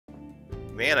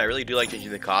Man, I really do like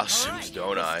changing the costumes,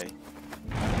 don't I?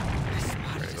 We're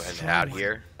gonna go ahead and head out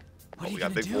here. Oh, we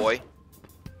got Big Boy.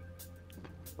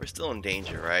 We're still in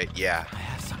danger, right? Yeah. I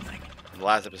have something. In the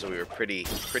last episode, we were pretty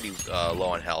low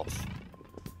on health.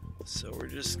 So we're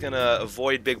just gonna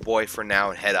avoid Big Boy for now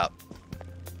and head up.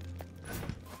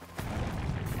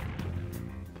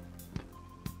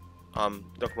 Don't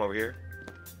come over here.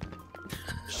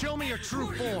 Show me your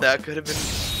true form. That could have been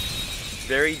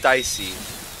very dicey.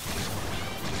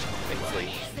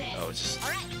 Thankfully. Oh, it's just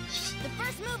The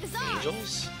first move is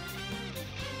angels?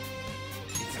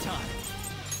 It's time.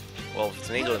 Well, if it's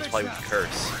an angel, it's probably with a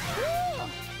curse.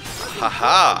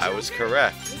 Haha, I was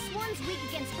correct. This one's weak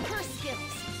against curse skills.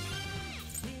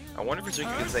 I wonder if it's weak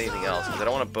against anything else, because I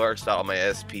don't want to burst out all my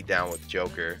SP down with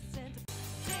Joker.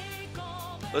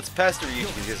 Let's pass to Ryuji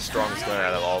because he's the strongest gun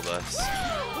out of all of us.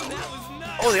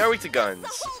 Oh, they are weak to guns.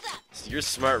 So you're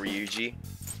smart, Ryuji.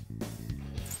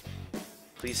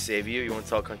 Please save you. You want to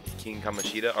tell King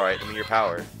Kamoshida? Alright, let me your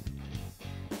power.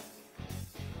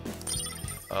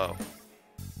 Oh.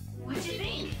 What do you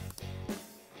mean?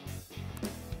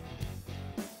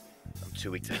 I'm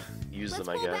too weak to use them,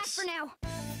 I Let's pull back guess. for now.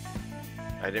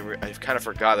 I kind of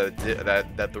forgot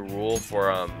that the rule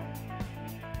for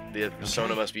the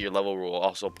persona must be your level rule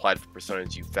also applied for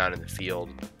personas you found in the field.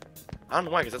 I don't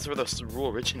know why, because that's where the rule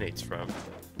originates from.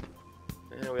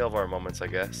 Yeah, we all have our moments, I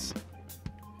guess.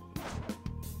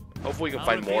 Hopefully we can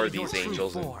find more of these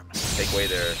angels and take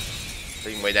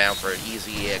them way down for an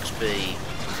easy XP.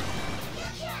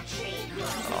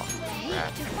 Oh,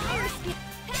 crap.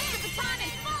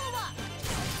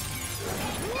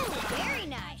 Very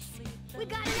nice. We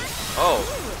got enough. Oh.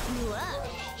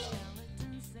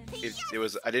 It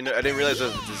was I didn't realize it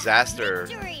was a disaster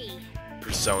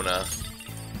persona.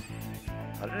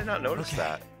 How did I not notice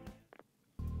that?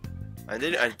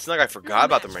 It's not like I forgot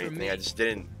about them or anything. I just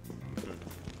didn't.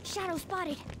 Shadow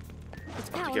spotted.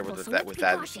 It's I'll have to powerful, get with so that let's be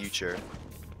in the cautious. future.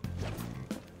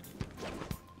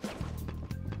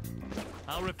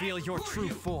 I'll reveal your true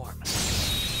form.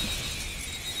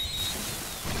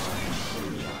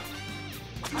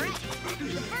 Alright,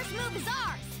 the first move is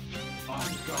ours. I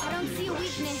don't see a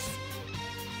weakness.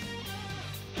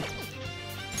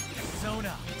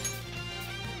 Persona.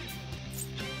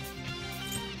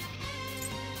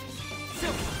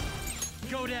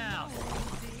 Go down.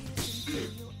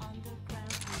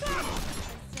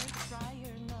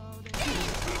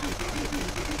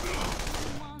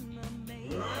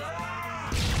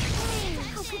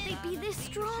 How could they be this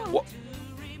strong? What?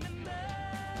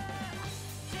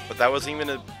 But that wasn't even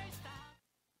a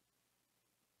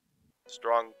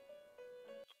strong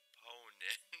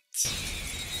opponent.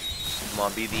 Come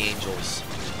on, be the angels.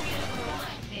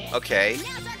 Okay.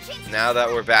 Now that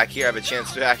we're back here, I have a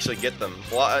chance to actually get them.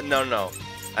 Well, no.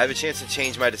 I have a chance to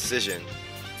change my decision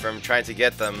from trying to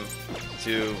get them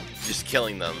to just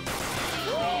killing them.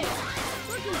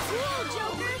 Looking cool,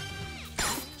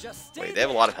 Joker. Wait, they have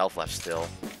a lot of health left still.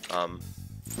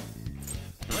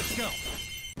 Let's go.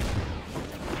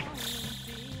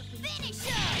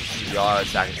 Y'all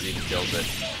attack and see if he kills it.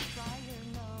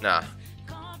 Nah.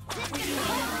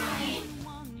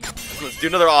 Let's do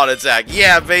another auto attack.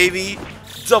 Yeah, baby!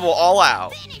 Double all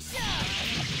out.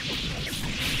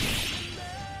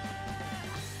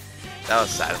 That was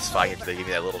satisfying if they gave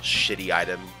me that little shitty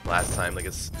item last time. Like,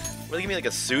 it's really give me like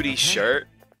a sooty shirt.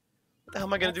 What the hell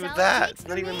am I gonna do with that? It's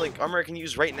not even like armor I can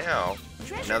use right now.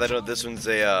 Now that I know this one's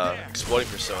a exploding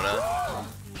persona.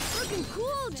 Looking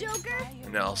cool, Joker.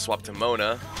 And now I'll swap to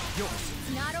Mona.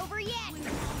 It's not over yet.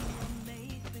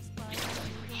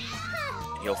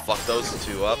 He'll fuck those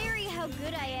two up. Scary how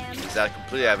good I am. He's out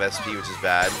completely out of SP, which is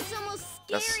bad. It's almost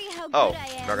That's, scary how good oh, I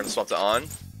am. I'm not gonna swap to on.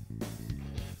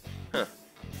 Huh.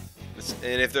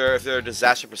 And if they're a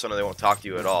disaster persona, they won't talk to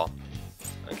you at all.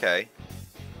 Okay.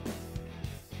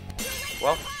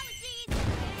 Well,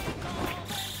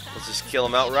 let's just kill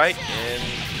them outright and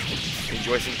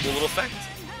enjoy some cool little effect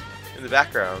in the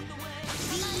background.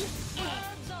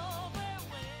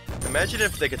 Imagine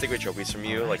if they could take away trophies from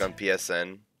you, like on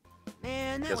PSN,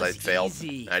 Man, that because was I failed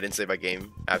easy. and I didn't save my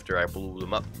game after I blew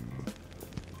them up.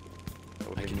 That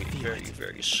would I make can me feel very, it.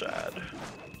 very sad.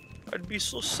 I'd be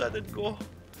so sad.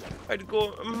 I'd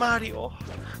go, Mario,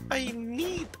 I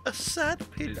need a sad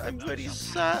pill. I'm very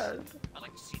sad.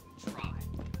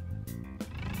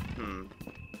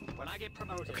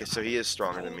 Okay, so he is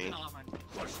stronger than me.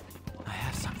 I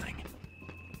have something.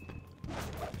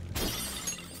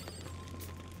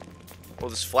 Oh,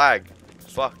 this flag.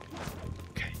 Fuck.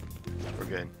 Okay, we're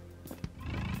good.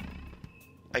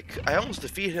 I almost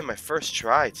defeated him my first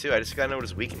try, too. I just gotta know what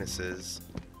his weakness is.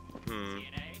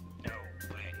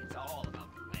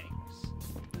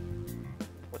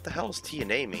 What the hell does T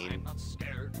and A mean?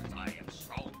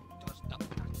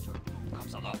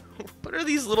 What are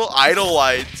these little idle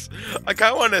lights? I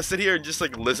kind of want to sit here and just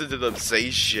like listen to them say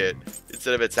shit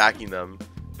instead of attacking them.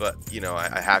 But, you know,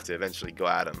 I have to eventually go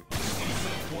at them. The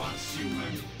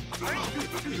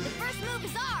first move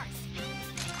is ours.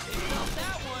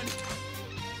 That one.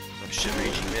 Oh shit,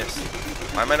 Raging missed.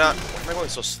 Why am I going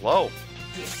so slow?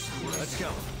 Let's go.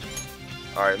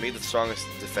 Alright, I made the strongest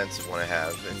defensive one I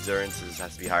have. Endurance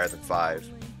has to be higher than 5.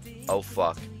 Oh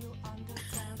fuck.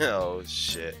 Oh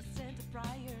shit.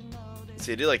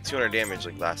 See, I did like 200 damage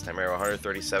like last time, right?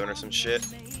 137 or some shit.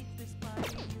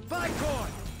 Five core.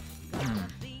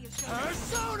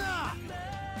 Persona.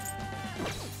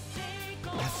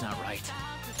 That's not right.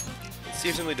 Let's see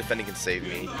if somebody defending can save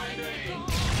me. Bull's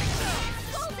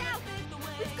out.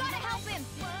 We've got to help him.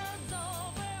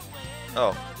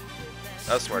 Oh.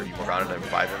 That was smart of you, Morgana, to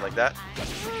revive him like that.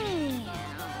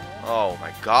 Oh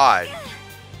my god.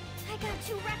 I got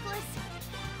too reckless.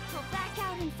 I'll back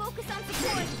out and focus on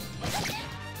support.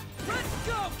 Let's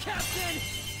go, Captain.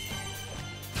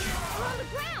 We're on the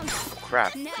ground. Oh,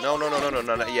 crap. No,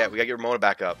 not yet. We gotta get Ramona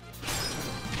back up.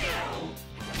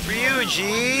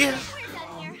 Ryuji! We're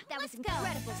done here. That was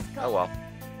incredible. Oh well.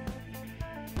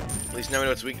 At least now we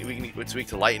know it's weak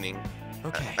to lightning.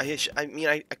 Okay. I mean,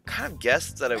 I kind of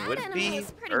guessed that I would be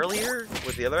earlier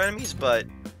with the other enemies, but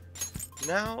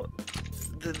now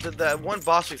the one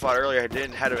boss we fought earlier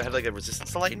had like a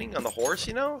resistance to lightning on the horse,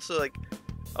 you know? So like,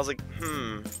 I was like,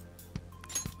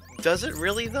 does it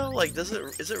really though? Like, is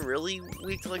it really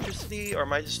weak to electricity, or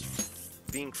am I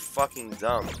just being fucking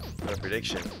dumb on a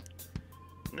prediction?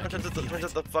 No, turns out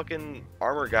the fucking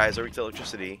armor guys are weak to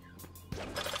electricity.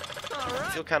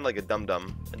 I feel kind of like a dum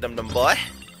dum boy.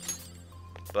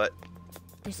 But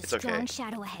There's a it's okay. strong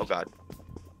shadow ahead. Oh god.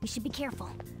 We should be careful.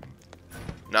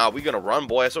 Nah, we gonna run,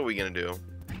 boy. That's what we gonna do.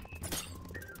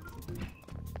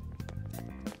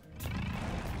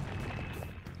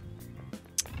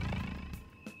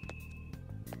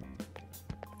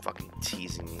 Fucking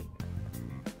teasing me.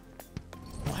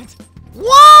 What?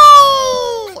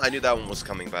 Whoa! I knew that one was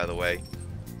coming, by the way.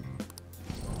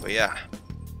 But yeah.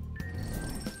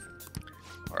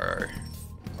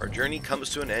 Our journey comes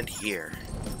to an end here.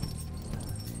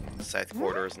 Scythe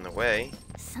corridor is in the way,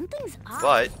 Something's off.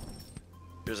 but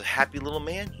there's a happy little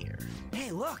man here.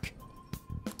 Hey, look.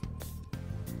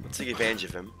 Let's take advantage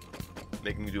of him.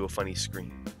 Make him do a funny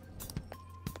scream.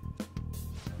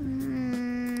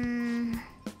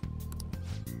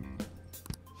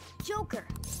 Joker.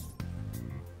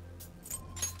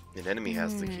 An enemy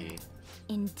has the key.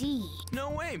 Indeed. No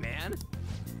way, man.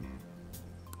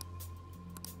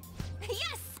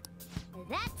 Yes!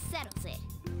 That settles it.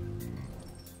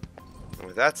 And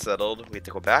with that settled, we have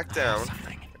to go back down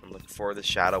Something. and look for the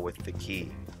shadow with the key.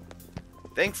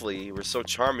 Thankfully, we're so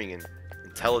charming and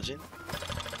intelligent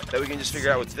that we can just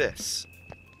figure out what's this.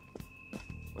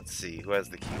 Let's see, who has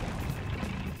the key?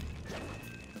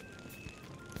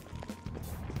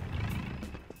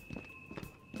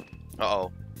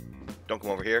 Uh-oh. Don't come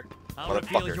over here, I'll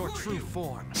reveal motherfucker. your true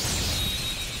form.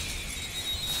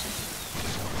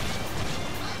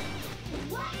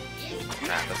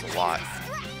 Ah, that's a lot.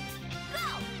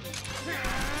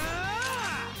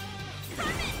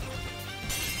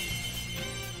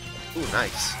 Ooh,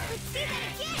 nice. Let's see that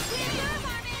again. Clear your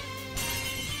apartment.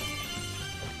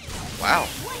 Wow.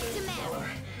 What's the matter?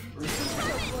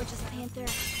 Gorgeous Panther.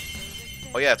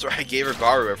 Oh yeah, that's right. I gave her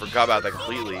Garu. I forgot about that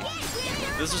completely.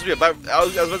 This was about. I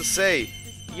was about to say,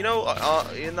 you know,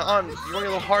 you're running a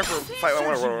little hard for a fight I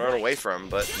want to run away from,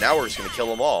 but now we're just gonna kill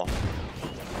them all.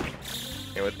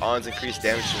 And with On's increased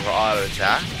damage to her auto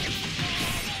attack.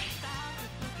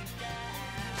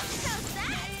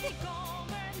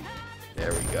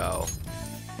 There we go.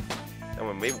 That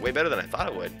went way better than I thought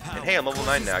it would. And hey, I'm level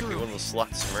 9 now. I can be one of those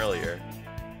sluts from earlier.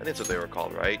 I think that's what they were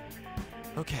called, right?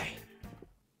 Okay.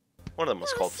 One of them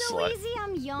was called so slut. easy,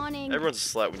 I'm yawning. Everyone's a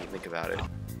slut when you think about it.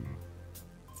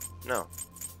 No.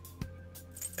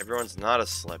 Everyone's not a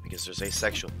slut because there's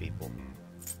asexual people.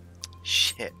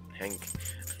 Shit, Hank.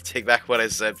 Take back what I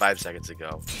said 5 seconds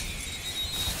ago.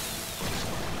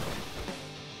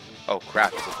 Oh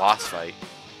crap, it's a boss fight.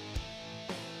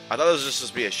 I thought it was just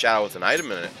supposed to be a shadow with an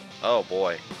item in it. Oh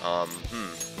boy.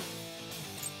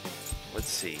 Let's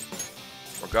see.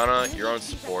 Morgana, your own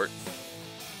support.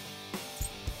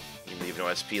 You leave no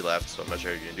SP left, so I'm not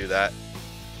sure you're gonna do that.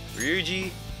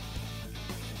 Ryuji.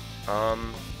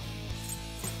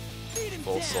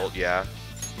 Full assault, yeah.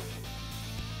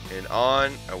 And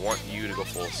On, I want you to go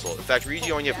full assault. In fact, Ryuji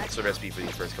only have conserve SP for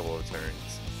these first couple of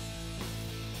turns.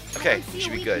 Okay, you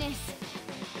should be good.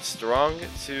 It's strong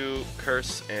to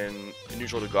Curse and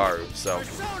neutral to Garu, so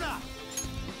Persona!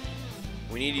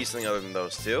 we need to use something other than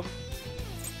those two.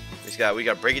 We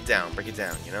gotta break it down,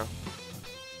 you know?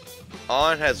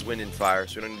 On has wind and fire,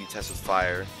 so we don't need to test with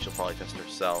fire. She'll probably test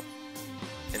herself.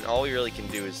 And all we really can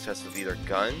do is test with either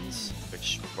guns,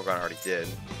 which Morgana already did,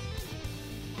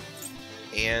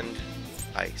 and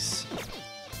ice.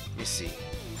 Let me see.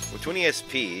 With 20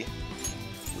 SP,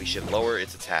 we should lower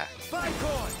its attack.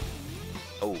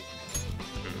 Oh,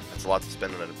 that's a lot to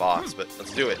spend on a boss, but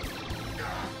let's do it.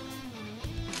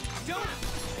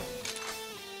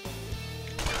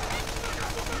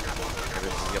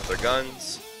 Everyone's using up their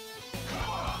guns.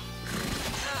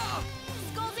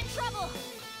 Skull's in trouble.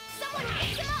 Someone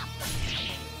pick him up.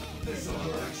 This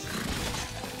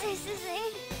is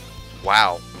it.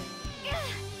 Wow,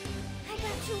 I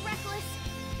got too reckless.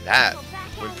 that Go back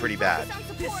went out pretty and bad. focus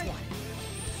on support.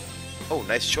 Oh,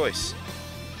 nice choice.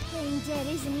 Playing dead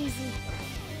isn't easy.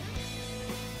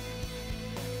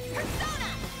 Persona!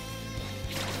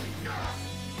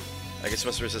 I guess she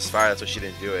must resist fire, that's why she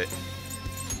didn't do it.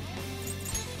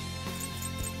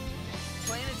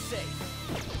 Playing it safe.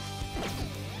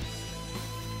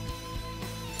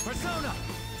 Persona!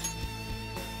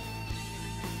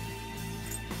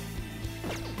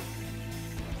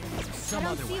 Some I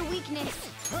other don't see way. a weakness.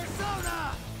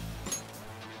 Persona!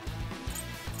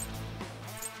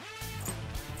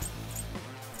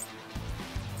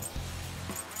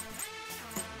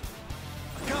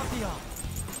 Accordion.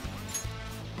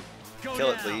 Go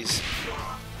Kill it, now. please.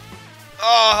 Oh!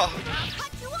 I'll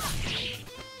cut you up.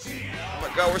 Oh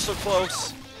my god, we're so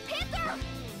close. Panther!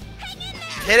 Hang in there!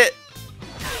 Hit it!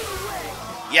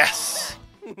 Yes!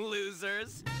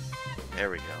 Losers. There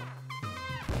we go.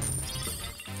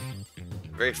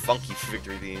 Very funky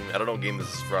victory theme. I don't know what game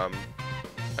this is from.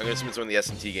 I'm gonna assume it's one of the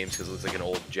SMT games because it looks like an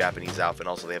old Japanese outfit. And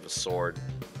also, they have a sword.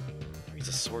 It's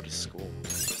a sword to school.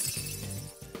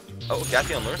 Oh,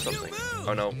 Gathion learned something.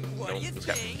 Oh no, What no, do you it was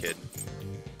Captain think? Kid.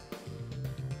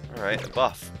 All right, a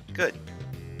buff. Good.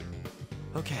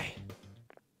 Okay.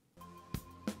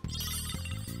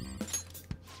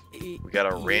 We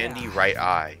got a Randy right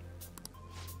eye.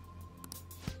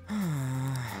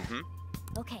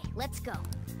 Okay, let's go.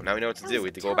 Well, now we know what to That do. was We a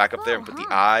have to go tough back up there and goal, put the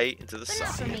huh? eye into the But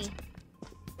not for me. socket.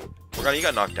 Morgana, you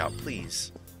got knocked out.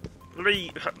 Please.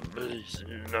 Please,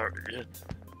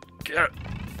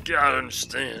 gotta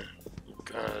understand.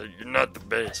 You're not the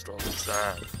best all the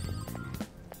time.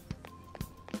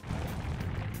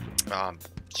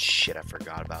 Shit, I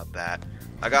forgot about that.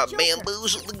 I got Joker.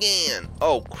 bamboozled again.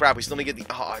 Oh crap, we still need to get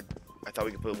the. Oh, I thought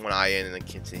we could put one eye in and then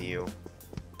continue.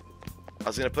 I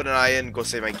was gonna put an eye in, go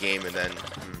save my game, and then.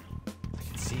 I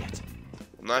can see it.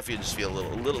 Now I just feel a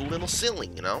little silly,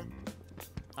 you know.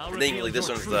 I'll Thankfully, reveal this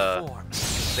your one's true the. form.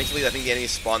 Thankfully, I think the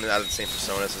enemies spawned out of the same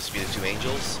persona, so this would be the two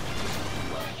angels.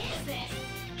 What is this?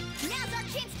 Now's our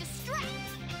chance to strike.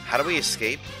 How do we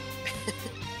escape?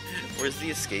 Where's the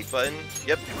escape button?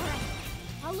 Yep. Alright,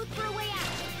 I'll look for a way out.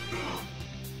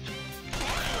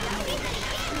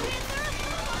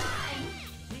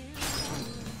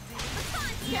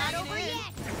 Not over yet.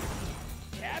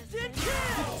 Captain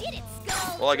Did it,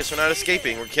 Skull. Well, I guess we're not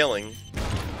escaping. We're killing.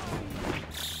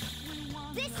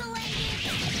 This'll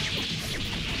end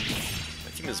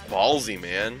My team is ballsy,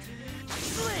 man.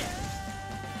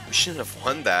 We shouldn't have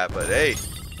won that, but hey,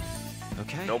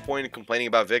 Okay. no point in complaining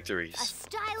about a victories.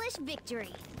 stylish victory.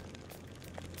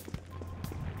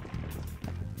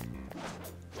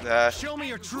 Show me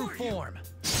your true form.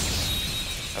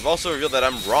 I've also revealed that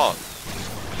I'm wrong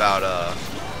about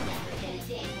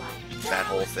that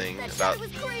whole thing That about. shot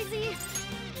was crazy.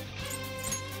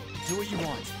 Do what you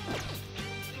want.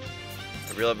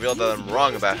 I revealed that I'm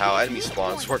wrong about how enemy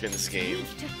spawns work in this game.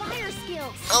 Weak to fire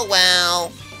skills. Oh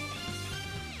wow.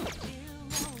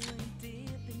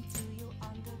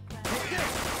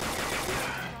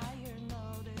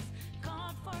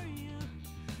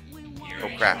 Oh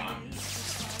crap.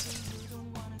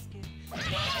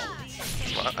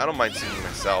 Well, I don't mind seeing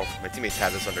myself. My teammates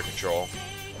have this under control.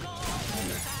 Ooh,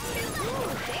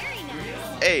 very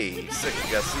nice. Hey, sick,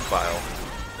 we got a sleep file.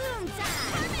 Boom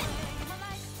time.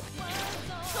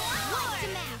 Lock to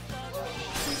map.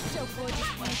 She's so gorgeous,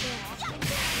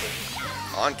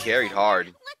 Panther. On carried hard.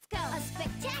 Let's go. A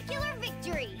spectacular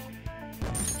victory.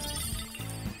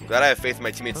 I'm glad I have faith in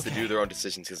my teammates to Okay. do their own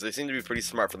decisions because they seem to be pretty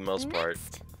smart for the most part.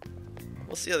 Next.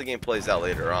 We'll see how the game plays out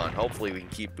later on. Hopefully we can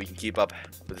keep up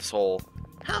with this whole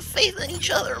have faith in each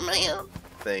other, man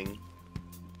thing.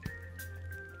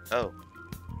 Oh.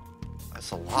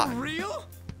 That's a lot. Real?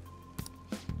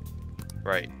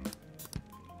 Right.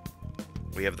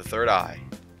 We have the third eye.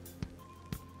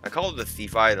 I called it the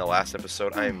thief eye in the last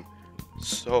episode. I am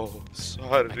so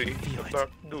sorry feel it.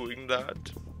 about doing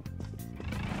that.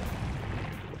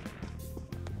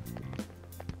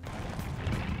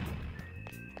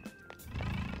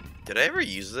 Did I ever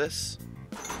use this?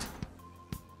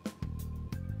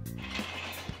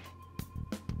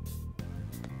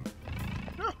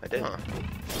 No, I didn't.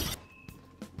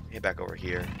 Get back over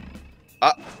here.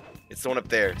 Ah! It's the one up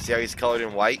there. See how he's colored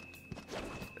in white?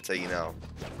 That's how you know.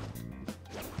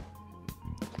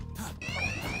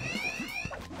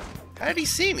 How did he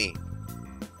see me?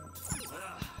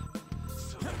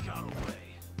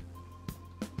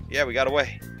 Yeah, we got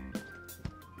away.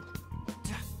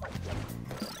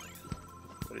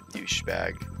 What a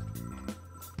douchebag.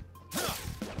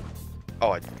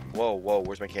 Oh, whoa, whoa,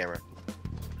 where's my camera?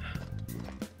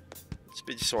 It's a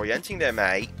bit disorienting there,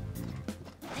 mate.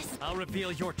 I'll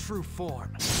reveal your true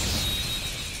form.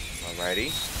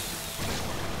 Alrighty.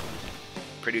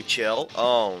 Pretty chill.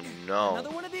 Oh, no.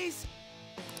 Another one of these?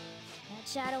 That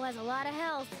shadow has a lot of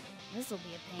health. This'll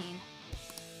be a pain.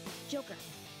 Joker,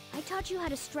 I taught you how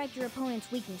to strike your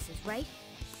opponent's weaknesses, right?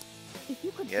 If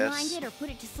you could Yes. blind it or put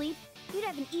it to sleep, you'd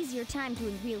have an easier time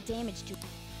doing real damage to it.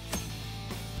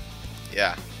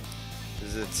 Yeah.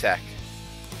 This is a tech.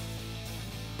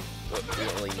 But we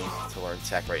don't really need to learn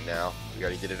tech right now. We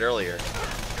already did it earlier.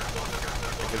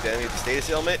 Pick the enemy with the status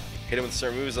ailment, hit him with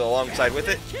certain moves alongside with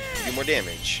it, do more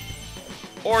damage.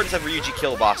 Or just have Ryuji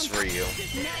kill a boss for you.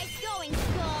 Nice going,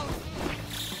 Skull.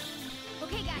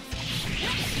 Okay, guys.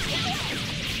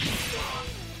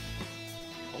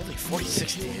 Only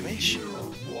 46 damage?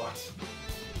 What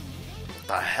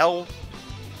the hell?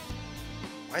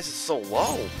 Why is it so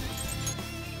low?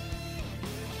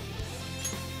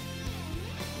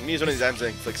 I'm gonna use one of these items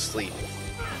and click sleep.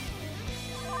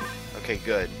 Okay,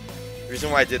 good. The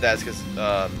reason why I did that is because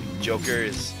Joker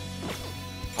is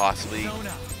possibly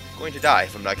going to die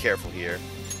if I'm not careful here.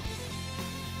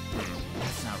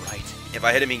 That's not right. If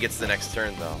I hit him, he gets the next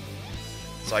turn, though.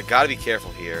 So I gotta be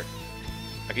careful here.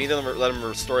 I can either let him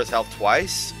restore his health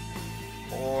twice,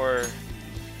 or...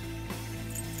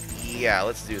 Yeah,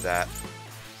 let's do that.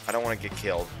 I don't want to get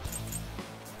killed.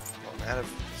 I'm out of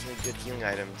any good healing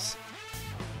items.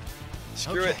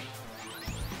 Screw it.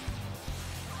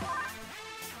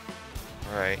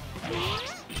 Alright.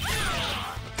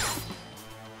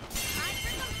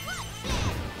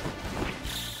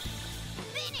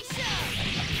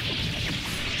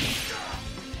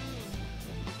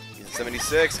 He's at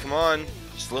 76, come on.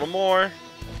 Just a little more.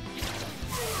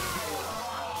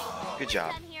 Good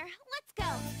job. Done here. Let's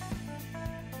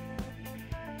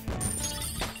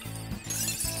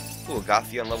go. Ooh,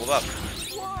 Gothion leveled up.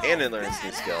 And it learns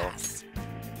new skill.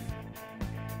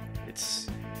 It's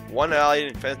one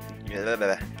ally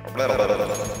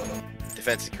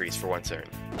defense increase for 1 turn.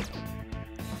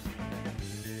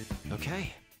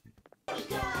 Okay.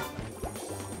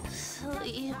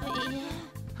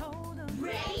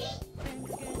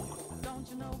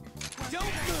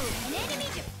 Don't move! An enemy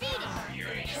defeated.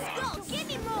 Skull, give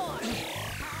me more.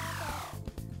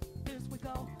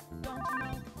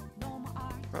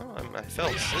 Oh, I fell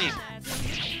asleep.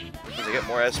 Because I get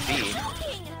more SP.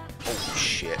 Oh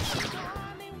shit.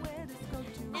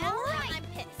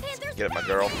 Get it, my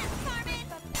girl.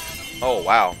 Oh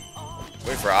wow.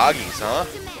 Wait for Augie's, huh?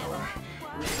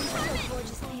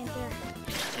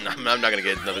 I'm not gonna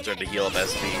get another turn to heal up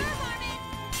SP.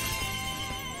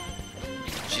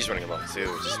 She's running along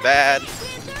too, which is bad.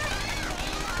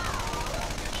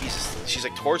 Jesus, she's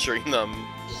like torturing them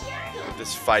with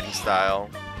this fighting style.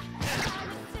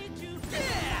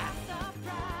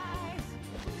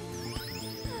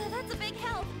 That's a big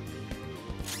help.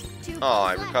 Oh,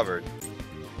 I recovered.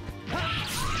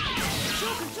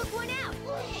 Joker took one out.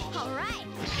 All right.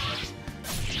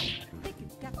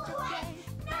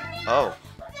 Oh,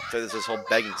 so there's this whole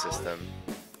begging system.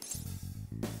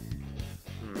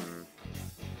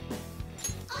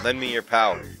 Lend me your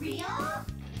power.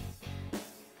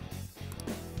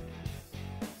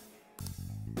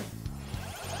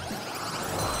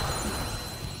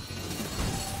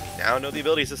 Now know the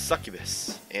abilities of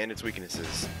Succubus and its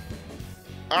weaknesses.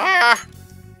 Ah!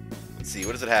 Let's see,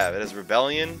 what does it have? It has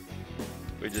Rebellion,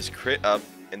 which is crit up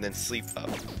and then sleep up.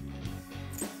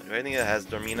 Do I think it has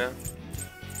Dormina?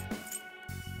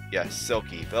 Yes,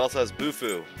 Silky. But it also has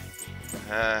Bufu.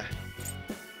 I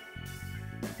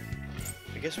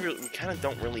guess we kind of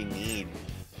don't really need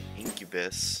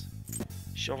Incubus.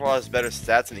 She overall has better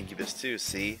stats than Incubus too,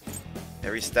 see?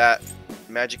 Every stat,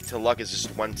 magic to luck is just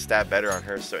one stat better on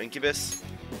her, so Incubus,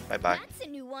 bye-bye. That's a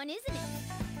new one, isn't it?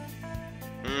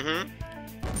 Mm-hmm.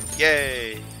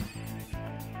 Yay!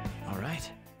 All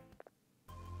right.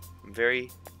 I'm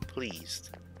very pleased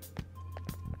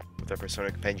with our persona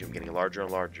compendium getting larger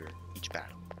and larger each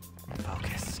battle.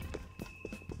 Focus.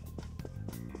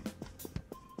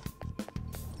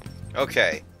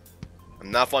 Okay.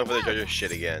 I'm not falling for the treasure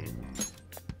shit again.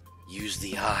 Use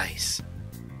the eyes.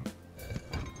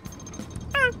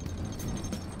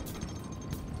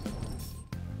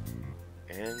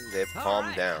 And they've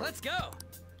calmed down. Let's go.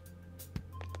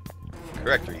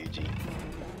 Correct, Ryuji.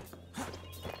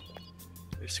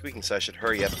 They're squeaking, so I should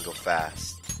hurry up and go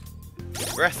fast.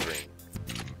 Breath ring.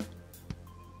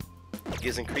 It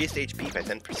gives increased HP by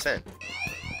 10%.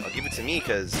 I'll give it to me,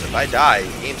 because if I die,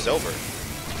 the game's over.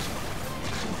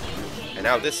 And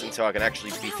now this until I can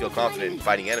actually feel confident in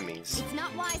fighting enemies. It's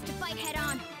not wise to fight head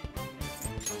on.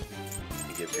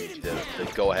 You give Ryuji the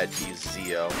go-ahead to use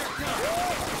Zio.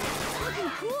 Looking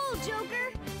cool,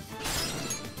 Joker.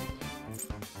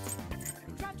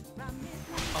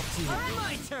 Up to you. All right,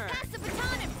 my turn. Pass the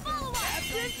baton and follow up.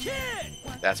 Captain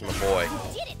Kid. That's my boy.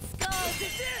 Did it, Skull?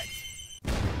 This is it.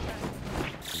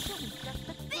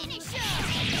 Finish him.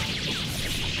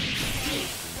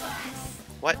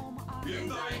 What?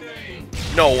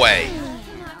 No way.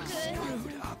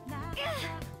 Not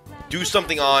good. Do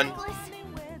something on.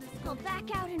 I'll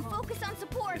back out and focus on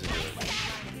support.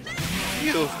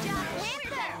 You.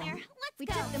 We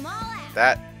took them all out.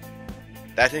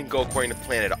 That didn't go according to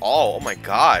plan at all. Oh my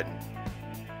god.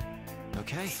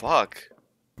 Okay. Fuck.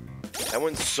 That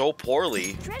went so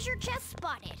poorly. Treasure chest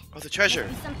spotted. Oh, the treasure.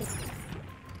 Something.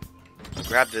 I'll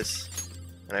grab this.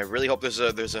 And I really hope there's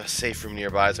a safe room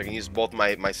nearby so I can use both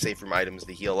my safe room items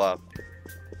to heal up.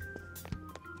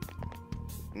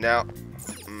 Now,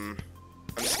 I'm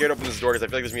scared to open this door because I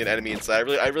feel like there's gonna be an enemy inside.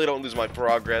 I really don't lose my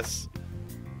progress.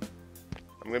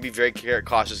 I'm gonna be very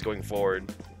cautious going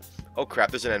forward. Oh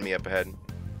crap, there's an enemy up ahead.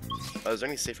 Is there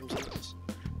any safe rooms in this?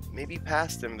 Maybe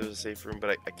past him there's a safe room, but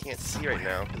I can't see right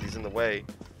now because he's in the way.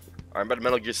 Alright, I'm about to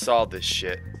Metal Gear Solid this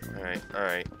shit.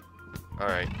 Alright.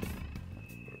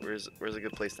 Where's a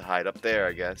good place to hide? Up there,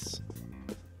 I guess.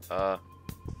 Okay,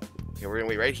 we're gonna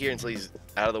wait right here until he's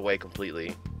out of the way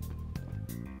completely.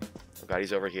 Oh god,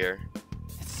 he's over here.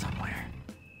 It's somewhere.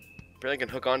 Apparently I can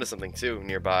hook onto something too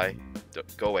nearby.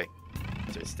 Go away.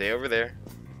 So stay over there.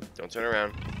 Don't turn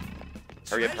around.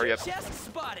 Hurry up. Chest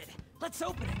spotted. Let's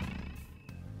open it.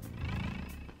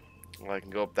 Well, I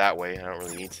can go up that way. I don't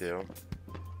really need to.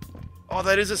 Oh,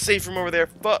 that is a safe room over there.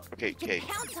 Fuck. Okay.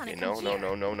 No. I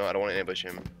don't want to ambush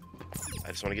him.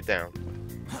 I just want to get down.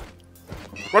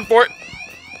 Run for it.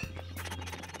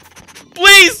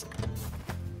 Please.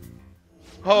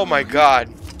 Oh my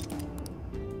god.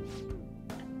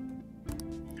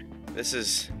 This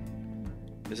is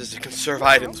to conserve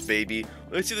items, baby.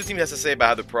 Let's see what the team has to say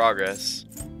about the progress.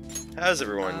 How's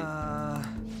everyone?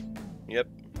 Yep.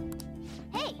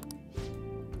 Hey.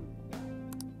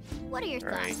 What are your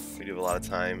Alright, thoughts? we do have a lot of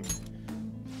time.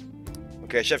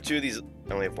 Okay, I should have two of these.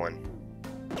 I only have one.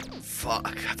 Fuck,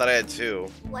 I thought I had two.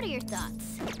 What are your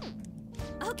thoughts?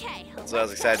 Okay. So I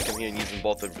was excited to come here and use them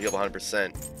both to heal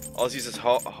 100%. I'll just use this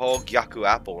whole Gyaku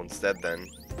apple instead then.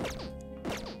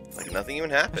 Like nothing even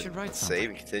happened. should write Save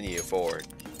and continue forward.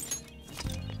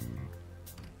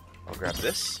 I'll grab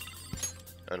this.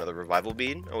 Another revival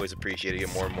bead. Always appreciate it.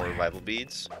 Get more and more revival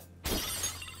beads.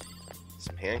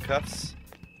 Some handcuffs.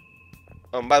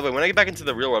 By the way, when I get back into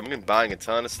the real world, I'm going to be buying a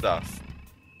ton of stuff.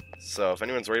 So if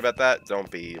anyone's worried about that, don't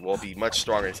be. We'll be much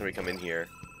stronger next time we come in here.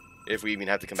 If we even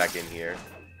have to come back in here.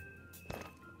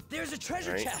 There's a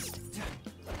treasure chest.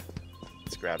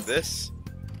 Let's grab this.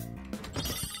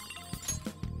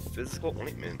 Physical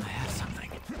ointment. I have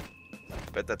something.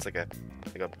 Bet that's like a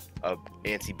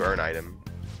anti-burn item.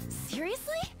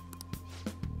 Seriously?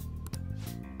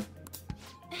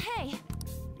 Hey.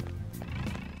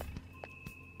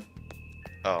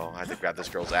 Oh, I had to grab this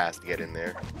girl's ass to get in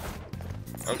there.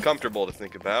 Uncomfortable to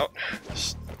think about.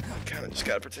 Kind of just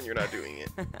gotta pretend you're not doing it.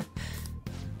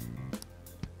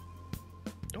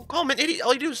 Don't call him an idiot.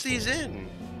 All you do is see he's in.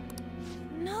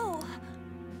 No.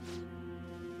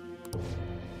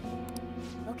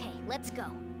 Okay, let's go.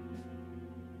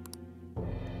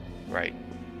 Right.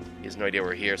 He has no idea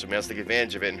we're here, so we must take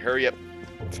advantage of it and hurry up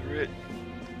through it.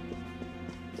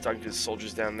 He's talking to the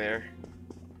soldiers down there.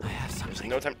 I have There's something.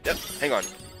 no time. Yep, hang on.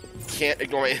 Can't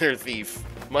ignore my inner thief.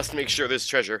 Must make sure there's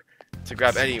treasure to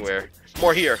grab anywhere.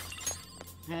 More here.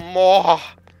 More.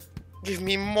 Give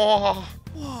me more.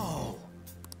 Whoa.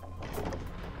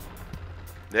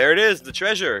 There it is, the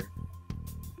treasure.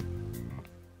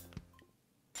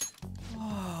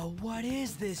 Whoa, what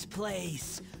is this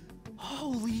place?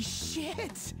 Holy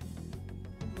shit!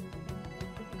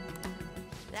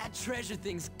 That treasure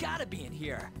thing's gotta be in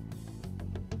here.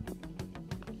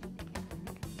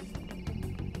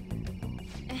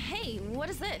 what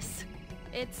is this?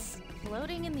 It's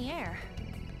floating in the air.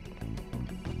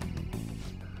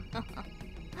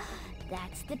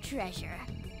 That's the treasure.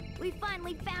 We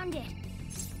finally found it.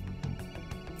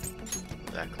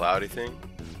 That cloudy thing?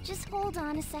 Just hold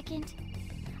on a second.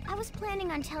 I was planning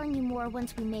on telling you more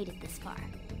once we made it this far.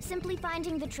 Simply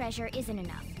finding the treasure isn't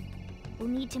enough. We'll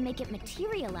need to make it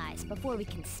materialize before we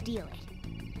can steal it.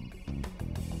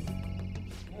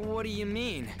 What do you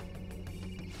mean?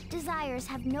 Desires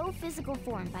have no physical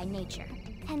form by nature.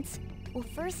 Hence, we'll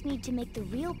first need to make the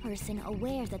real person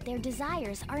aware that their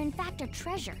desires are in fact a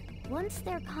treasure. Once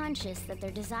they're conscious that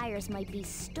their desires might be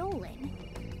stolen,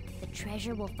 the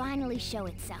treasure will finally show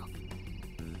itself.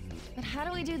 But how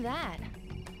do we do that?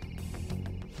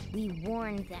 We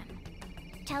warn them.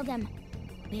 Tell them,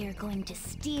 we're going to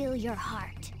steal your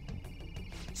heart.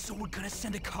 So we're gonna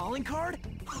send a calling card?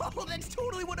 Oh, that's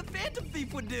totally what a phantom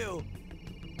thief would do!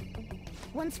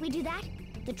 Once we do that,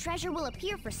 the treasure will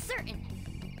appear for certain.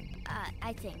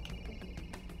 I think.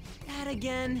 That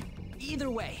again? Either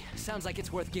way, sounds like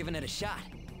it's worth giving it a shot.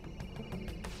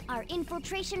 Our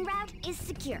infiltration route is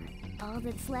secure. All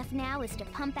that's left now is to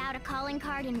pump out a calling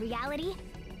card in reality,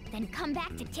 then come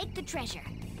back to take the treasure.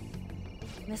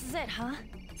 This is it, huh?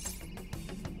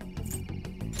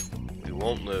 We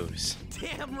won't lose.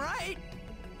 Damn right!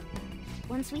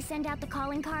 Once we send out the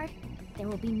calling card, there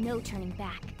will be no turning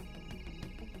back.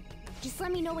 Just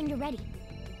let me know when you're ready.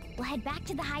 We'll head back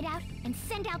to the hideout and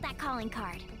send out that calling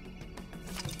card.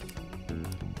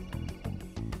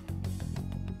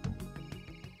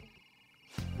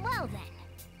 Well then.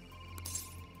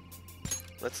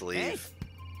 Let's leave. Hey.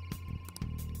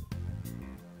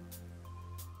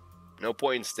 No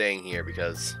point in staying here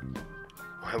because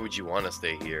why would you want to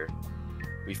stay here?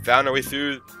 We found our way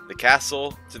through the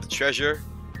castle to the treasure,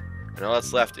 and all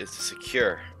that's left is to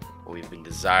secure what we've been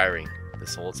desiring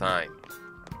this whole time.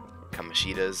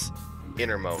 Kamoshida's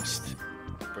innermost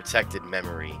protected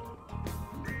memory.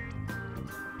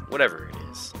 Whatever it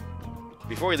is.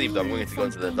 Before we leave though, I'm going to go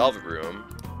into the Velvet Room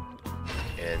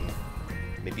and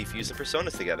maybe fuse the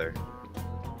personas together.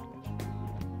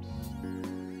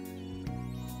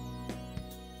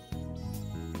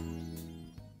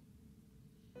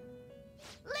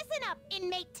 Listen up,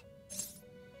 inmate!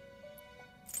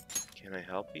 Can I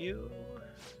help you?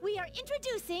 We are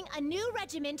introducing a new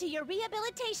regimen to your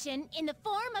rehabilitation in the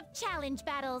form of challenge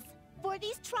battles. For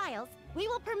these trials, we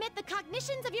will permit the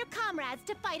cognitions of your comrades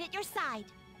to fight at your side.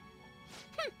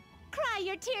 Cry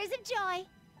your tears of joy.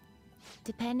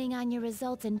 Depending on your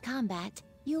results in combat,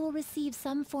 you will receive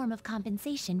some form of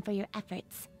compensation for your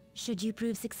efforts. Should you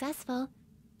prove successful,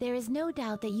 there is no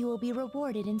doubt that you will be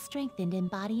rewarded and strengthened in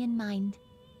body and mind.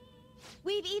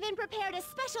 We've even prepared a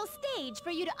special stage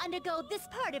for you to undergo this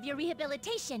part of your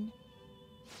rehabilitation.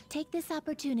 Take this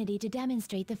opportunity to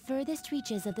demonstrate the furthest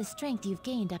reaches of the strength you've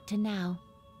gained up to now.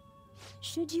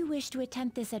 Should you wish to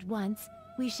attempt this at once,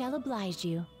 we shall oblige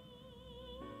you.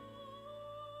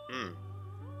 Do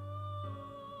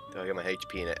I get my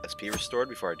HP and SP restored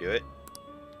before I do it?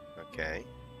 Okay.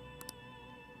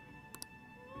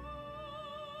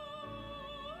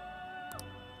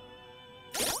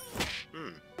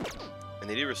 And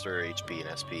they do restore HP and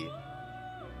SP.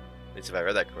 At least if I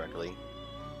read that correctly.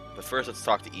 But first, let's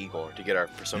talk to Igor to get our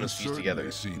personas fused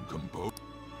together. Seem composed.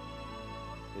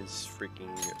 His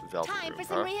freaking Velvet Time Room, for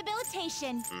some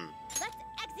rehabilitation. Let's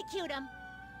execute him.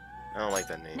 I don't like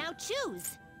that name. Now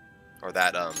choose. Or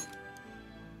that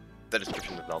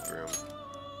description of the Velvet Room.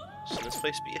 Shouldn't this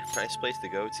place be a nice place to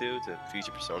go to fuse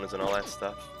your personas and all that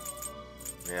stuff?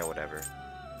 Yeah, whatever.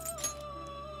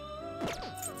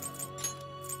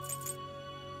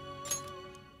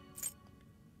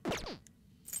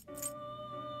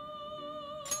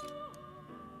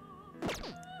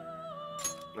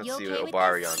 Let's see what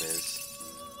Obarion is.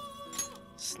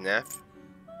 Snap.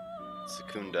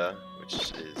 Secunda,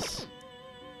 which is...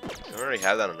 I already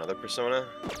have that on another persona.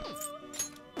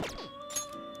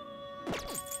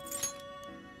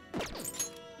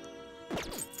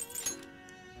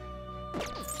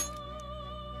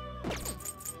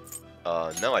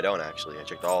 No, I don't actually. I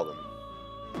checked all of them.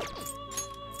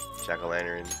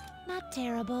 Jack-o'-lantern, Not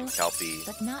terrible, Kelpie.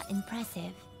 but not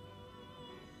impressive.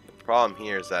 The problem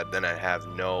here is that then I have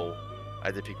no... I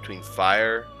have to pick between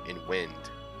fire and wind.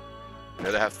 I'd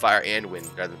rather have fire and wind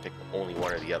rather than pick only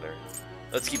one or the other.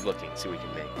 Let's keep looking, see what we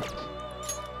can make.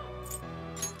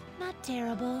 Not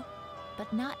terrible,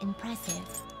 but not impressive.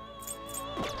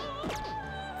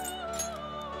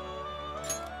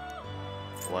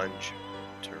 Lunge,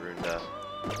 Tarunda,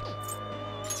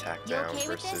 attack down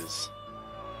versus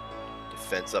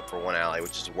defense up for one ally,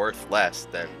 which is worth less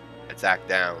than attack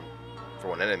down for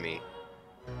one enemy.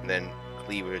 And then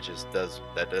cleave, which does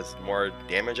more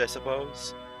damage, I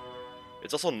suppose.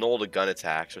 It's also null to gun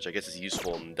attacks, which I guess is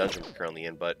useful in the dungeon we're currently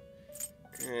in, but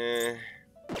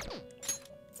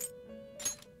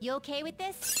You okay with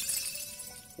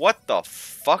this? what the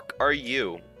fuck are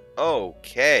you?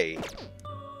 Okay.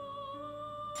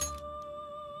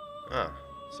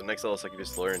 So next level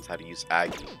Succubus learns how to use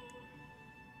Aggie.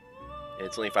 And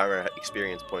it's only 500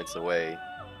 experience points away.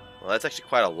 Well, that's actually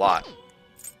quite a lot.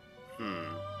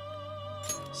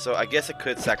 So I guess I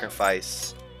could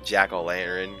sacrifice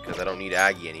Jack-o'-lantern, because I don't need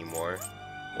Aggie anymore.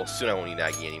 Well, soon I won't need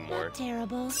Aggie anymore. Not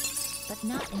terrible, but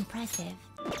not impressive.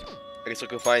 I guess I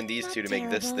could find these two to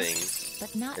make this thing.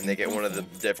 But not And they get one of the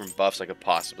impressive. different buffs I could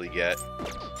possibly get.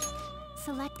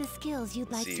 Select the skills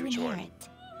you'd Let's like see to which one. inherit.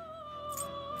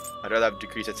 I'd rather have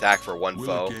decreased attack for one Will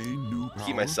foe. it gain new Keep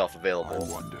power? myself I available.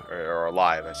 wonder. Or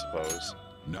alive, I suppose.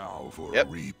 Now for Yep. a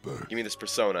rebirth. Give me this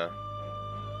persona.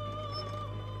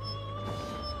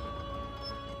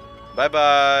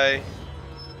 Bye-bye.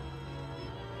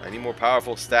 I need more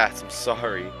powerful stats. I'm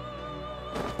sorry.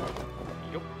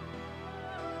 Yup.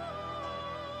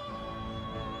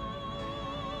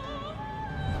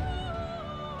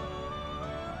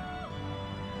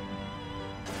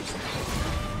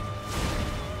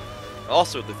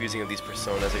 Also, with the fusing of these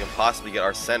personas, I can possibly get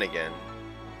Arsene again.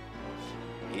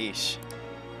 Yeesh.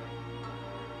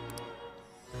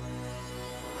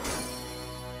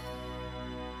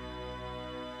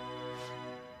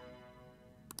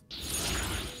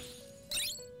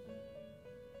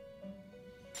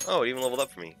 Oh, it even leveled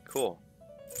up for me. Cool.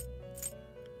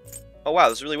 Oh wow,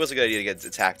 this really was a good idea to get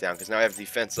attack down, because now I have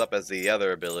defense up as the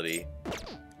other ability.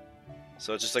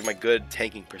 So it's just like my good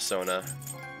tanking persona.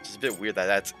 Which is a bit weird that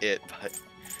that's it, but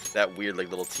that weird like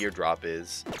little teardrop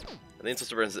is. I think it's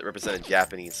supposed to represent a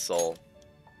Japanese soul.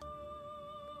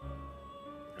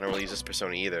 I don't really use this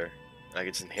persona either. I can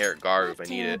just inherit Garu if I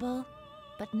need it. Terrible,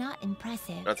 but not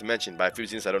impressive. Not to mention, by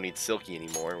fusing this I don't need Silky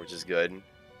anymore, which is good.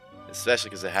 Especially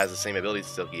because it has the same ability as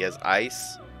Silky. It has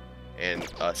Ice and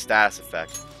status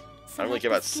effect. I don't really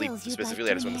care about sleep specifically,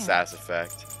 I just want the status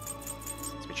effect.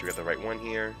 Let's make sure we got the right one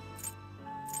here.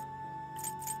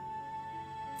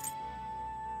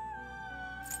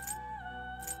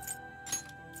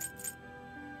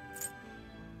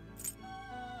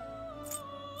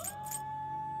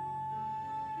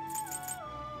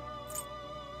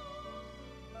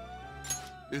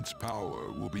 Its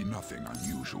power will be nothing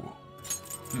unusual.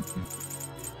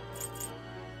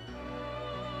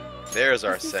 There's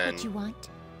Is this Arsene. what you want?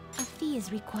 A fee is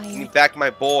Give me required. back my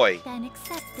boy. Then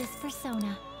accept this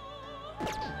persona.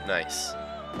 Nice.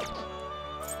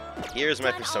 Here's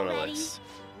my Done persona already? list.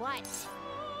 What?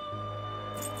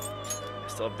 I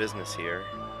still have business here.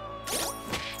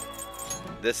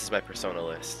 This is my persona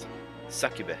list.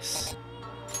 Succubus.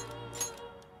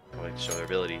 I like to show their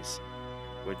abilities.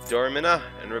 With Dormina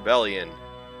and Rebellion.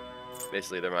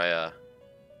 Basically, they're my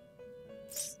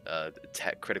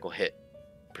critical hit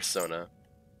persona.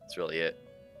 That's really it.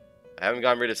 I haven't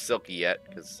gotten rid of Silky yet,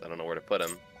 because I don't know where to put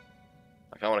him.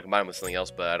 I kind of want to combine him with something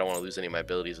else, but I don't want to lose any of my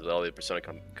abilities with all the persona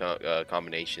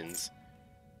combinations.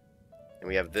 And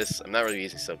we have this. I'm not really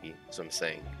using Silky, so I'm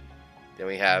saying. Then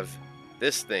we have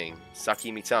this thing,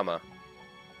 Saki Mitama,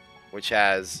 which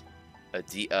has a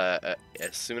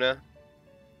Asuna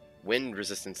wind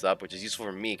resistance up, which is useful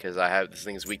for me because I have this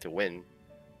thing is weak to wind.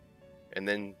 And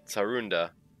then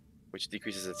Tarunda, which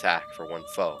decreases attack for one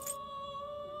foe.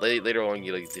 Later on,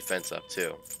 you get defense up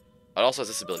too. It also has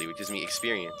this ability, which gives me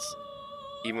experience,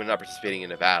 even when not participating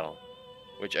in a battle,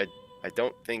 which I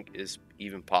don't think is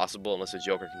even possible unless a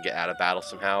Joker can get out of battle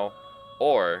somehow,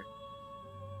 or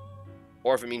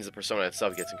if it means the persona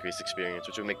itself gets increased experience,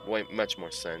 which would make much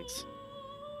more sense.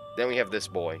 Then we have this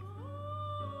boy.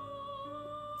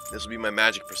 This will be my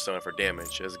magic persona for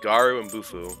damage, as Garu and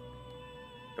Bufu.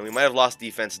 And we might have lost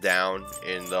defense down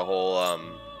in the whole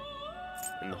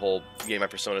getting my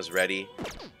personas ready,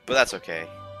 but that's okay.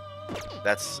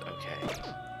 That's okay.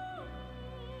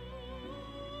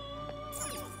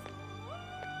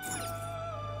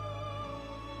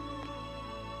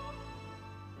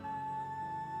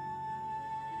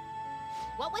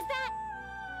 What was that?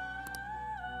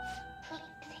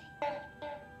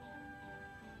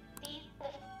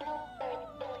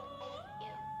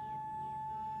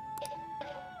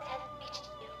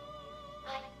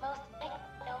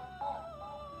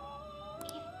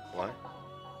 What?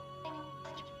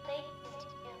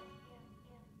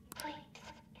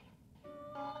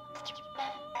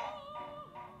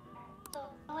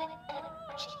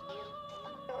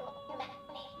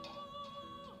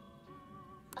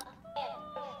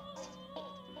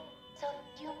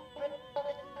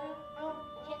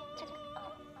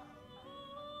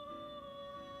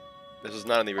 This is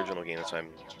not in the original game, so I'm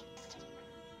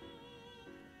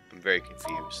very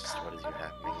confused. What is even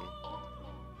happening?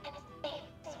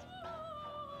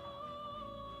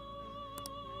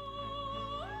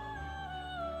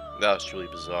 That was truly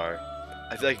bizarre.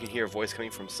 I feel like I can hear a voice coming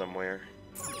from somewhere.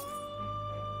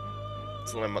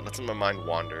 Let's let my mind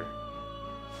wander.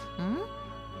 Hmm?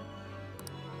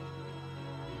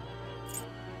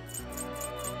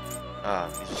 Ah,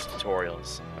 these are just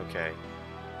tutorials. Okay.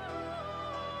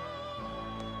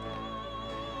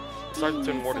 Start the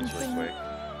twin wardens really quick.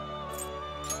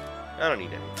 I don't need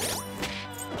any.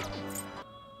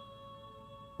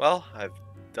 Well, I've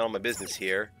done all my business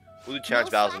here. We'll do challenge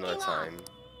battles another time.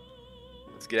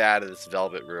 Let's get out of this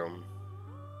velvet room.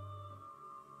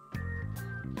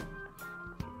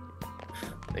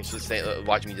 Thanks for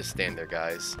watching me just stand there,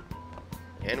 guys.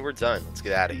 And we're done. Let's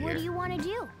get out of here. What do you want to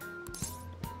do?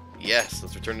 Yes,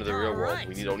 let's return to the real world. Alright.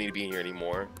 We don't need to be in here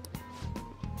anymore.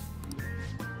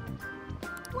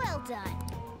 Well done.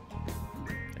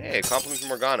 Hey, a compliment from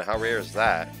Morgana. How rare is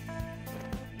that?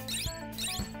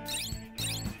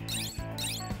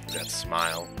 That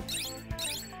smile.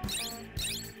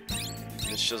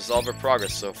 This shows all of our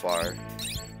progress so far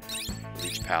with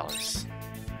each palace.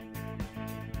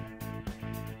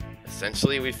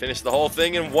 Essentially, we finished the whole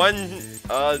thing in one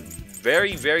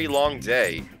very, very long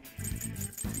day.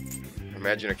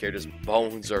 Imagine our character's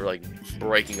bones are like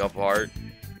breaking apart.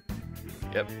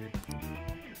 Yep.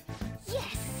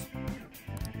 Yes.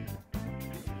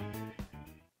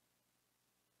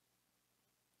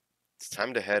 It's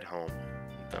time to head home.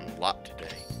 We've done a lot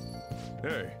today.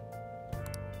 Hey,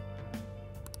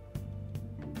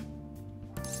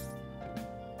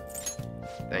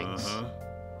 Thanks.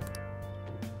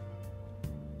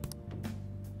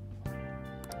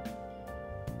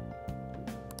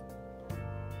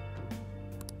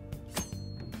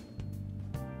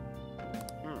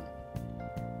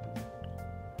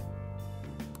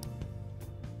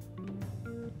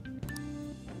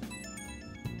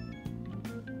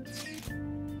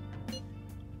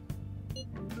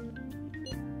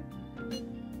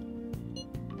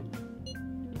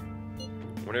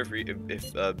 I wonder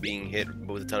if being hit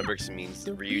with a ton of bricks means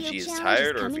The Ryuji real is challenge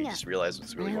tired, is or if he coming just up. realized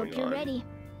what's really I going hope you're on. ready.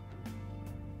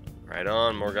 Right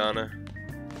on, Morgana.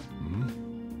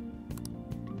 hmm?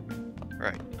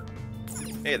 Right.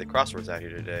 Hey, the crossword's out here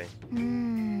today.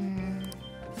 Hmm.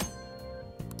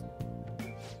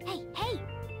 Hey, hey!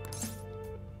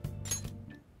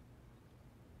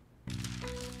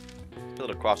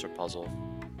 Build a crossword puzzle.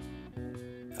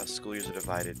 How school years are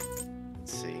divided.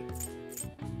 Let's see.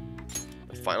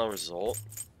 The final result?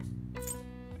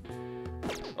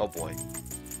 Oh boy.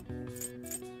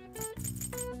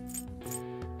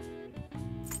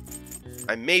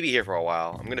 I may be here for a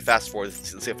while. I'm gonna fast forward.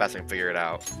 Let's see how fast I can figure it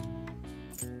out.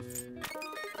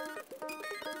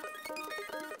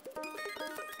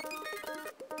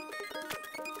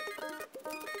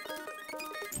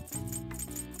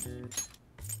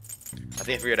 I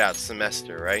think I figured out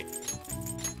semester, right?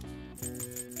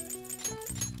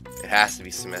 It has to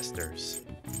be semesters.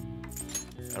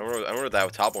 I don't remember what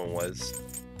that top one was.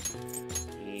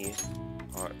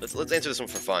 P5R. Let's answer this one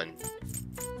for fun.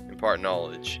 Impart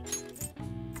knowledge.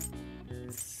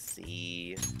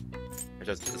 C.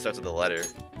 It starts with the letter.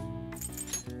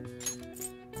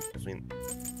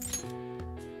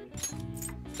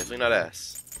 Definitely not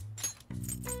S.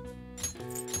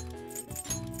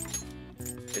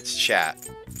 It's chat.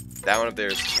 That one up there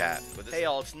is chat. Hey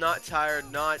y'all, it's not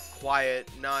tired, not quiet,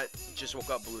 not just woke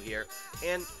up blue here.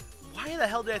 And why the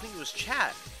hell did I think it was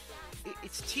chat?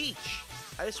 It's teach.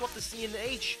 I just swapped the C and the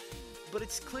H, but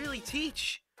it's clearly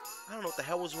teach. I don't know what the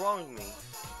hell was wrong with me.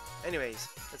 Anyways,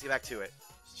 let's get back to it.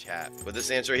 It's chat. But this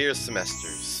answer here is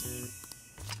semesters.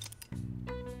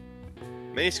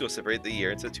 Many schools separate the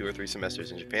year into 2 or 3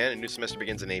 semesters. In Japan, a new semester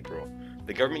begins in April.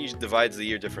 The government usually divides the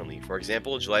year differently. For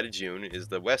example, July to June is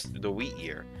the wheat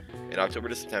year, and October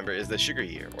to September is the sugar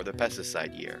year, or the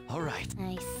pesticide year. All right.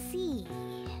 I see.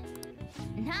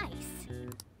 Nice.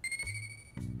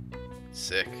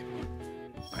 Sick.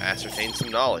 I ascertained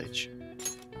some knowledge.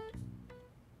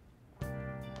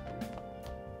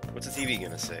 What's the TV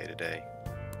gonna say today?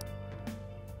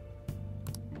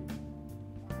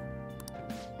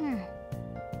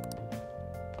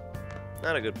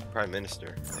 Not a good prime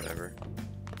minister, or whatever.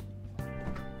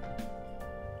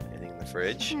 Anything in the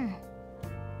fridge? I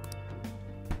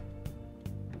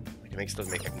can make stuff.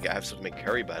 I have stuff to make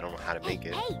curry, but I don't know how to make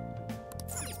it. Hey!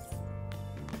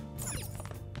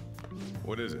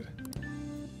 What is it?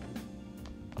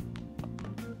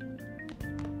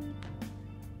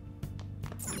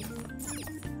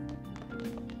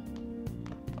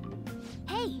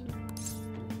 Hey!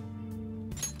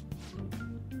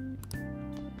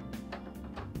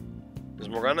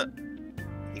 Morgana?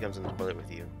 He comes in the toilet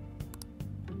with you.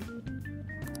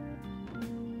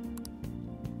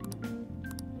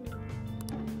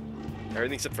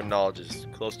 Everything except for knowledge is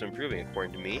close to improving,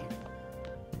 according to me.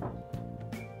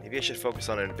 Maybe I should focus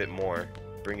on it a bit more.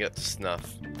 Bring it up to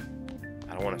snuff.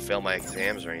 I don't want to fail my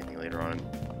exams or anything later on.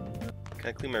 Can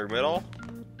I clean my room at all?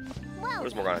 Well, What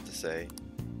does Morgana have to say?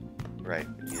 Right,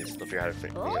 you need to still figure out how to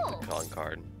clean up the calling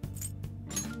card.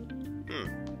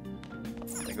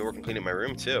 I could work on cleaning my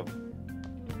room too.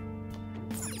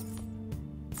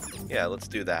 Yeah, let's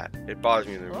do that. It bothers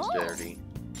me when the room's dirty.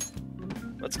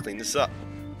 Let's clean this up.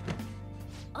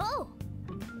 Oh!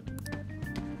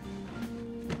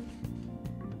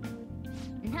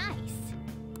 Nice.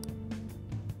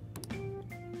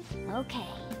 Okay.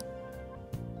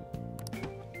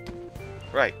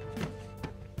 Right.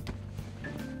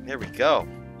 There we go.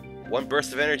 One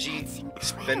burst of energy That's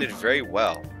expended very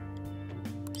well.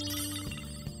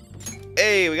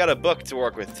 Hey, we got a book to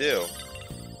work with too.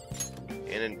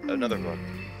 And another book.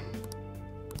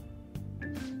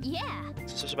 Yeah.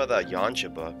 It's just about that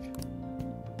Yansha book.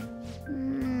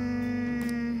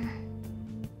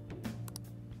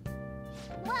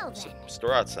 Well then.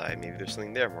 Store outside. Maybe there's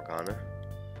something there, Morgana.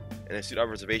 An astute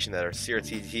observation that our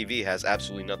CRT TV has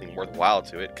absolutely nothing worthwhile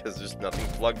to it because there's nothing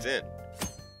plugged in.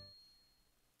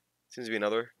 Seems to be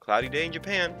another cloudy day in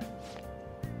Japan.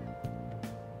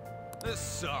 This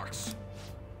sucks.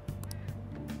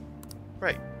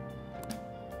 Right.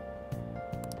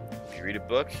 If you read a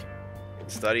book and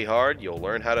study hard, you'll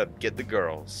learn how to get the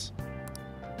girls.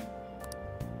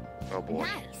 Oh boy.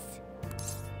 Nice.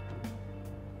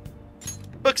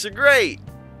 Books are great!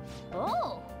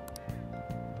 Oh.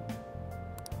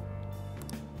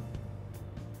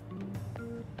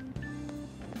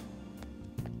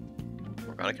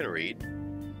 Morgana can read.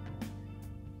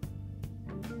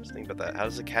 Just think about that. How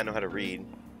does a cat know how to read?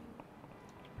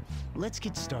 Let's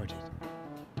get started.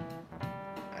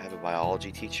 I have a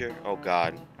biology teacher? Oh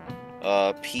god.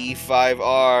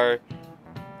 P5R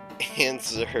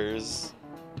answers.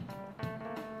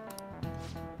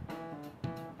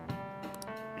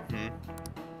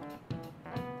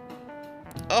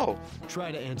 Oh,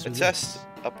 Try to answer a this. test.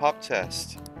 A pop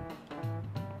test.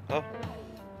 Oh.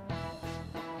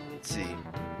 Let's see.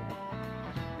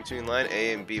 Between line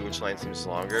A and B, which line seems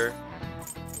longer?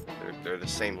 They're the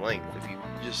same length. If you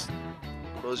just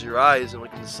close your eyes and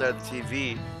look at the side of the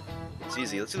TV, it's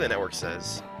easy. Let's see what the network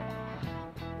says.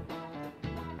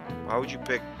 Why would you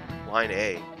pick line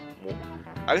A? Well,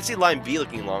 I could see line B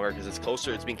looking longer because it's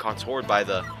closer. It's being contoured by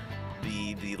the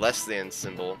less than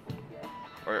symbol,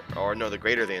 or no, the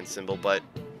greater than symbol. But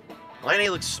line A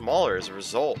looks smaller as a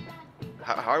result.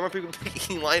 How are more people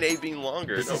picking line A being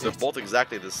longer? No, they're both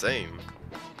exactly the same.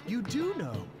 You do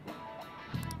know.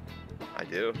 I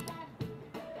do.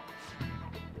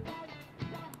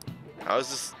 How is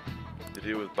this to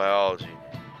do with biology?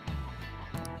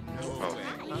 Oh.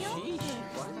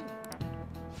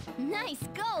 Nice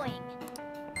going.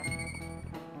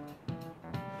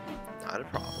 Not a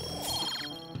problem.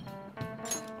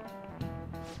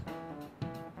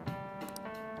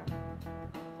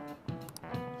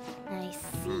 I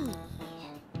see.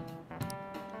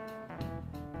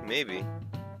 Maybe.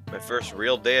 My first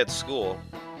real day at school.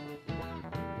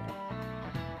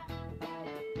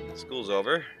 School's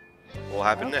over. What will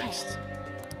happen Okay. next?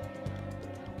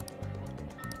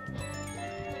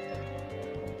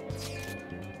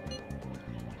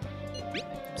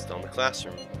 Still in the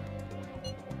classroom.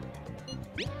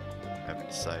 Haven't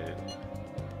decided.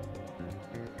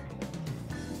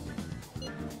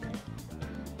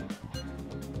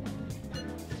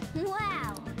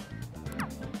 Wow.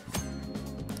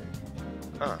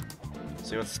 Huh.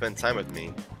 So you want to spend time with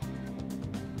me?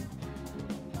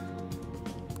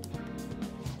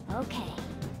 Okay.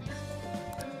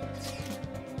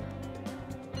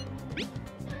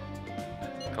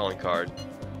 Calling card.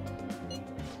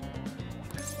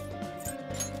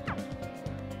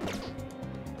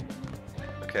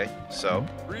 Okay, so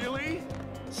Really?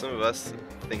 some of us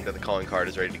think that the calling card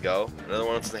is ready to go. Another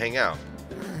one wants to hang out.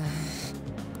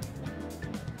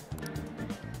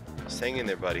 Just hang in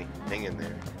there, buddy. Hang in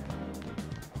there.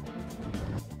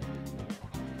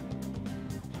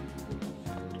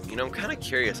 You know, I'm kind of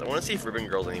curious. I want to see if Ribbon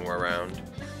Girl's anywhere around.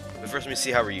 But first, let me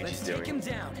see how Ryuji's Let's take him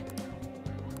doing. down.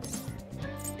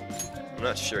 I'm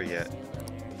not sure yet.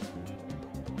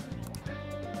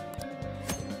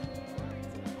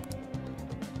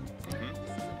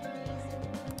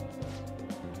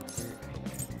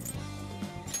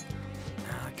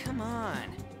 Ah, come on.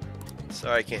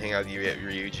 Sorry I can't hang out with you yet,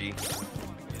 Ryuji.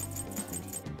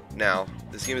 Now,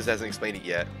 this game hasn't explained it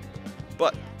yet,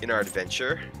 but in our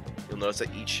adventure, you'll notice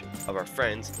that each of our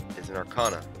friends is an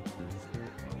Arcana.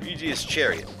 Ryuji is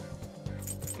Chariot.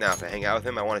 Now, if I hang out with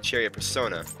him, I want a Chariot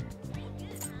persona.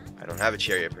 I don't have a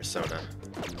Chariot persona.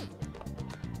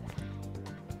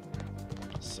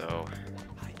 So,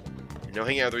 no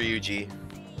hanging out with Ryuji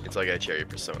until I get a Chariot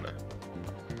persona.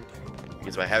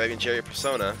 Because if I have a Chariot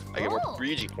persona, I get more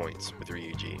Ryuji points with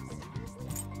Ryuji.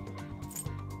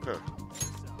 Huh.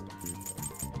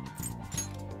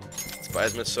 Let's buy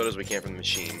as much soda as we can from the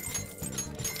machine.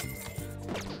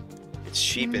 It's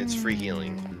cheap and it's free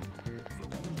healing.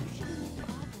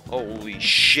 Holy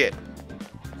shit!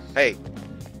 Hey,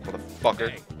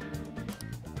 motherfucker.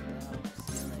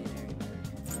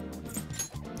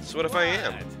 So what if I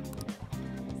am?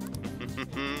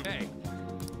 Hey.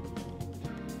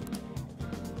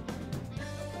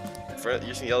 You're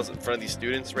just gonna yell in front of these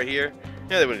students right here?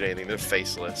 Yeah, they wouldn't do anything. They're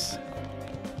faceless.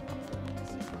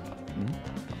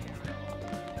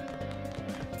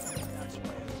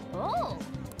 Oh.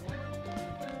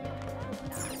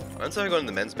 When's I go to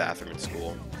the men's bathroom in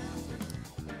school?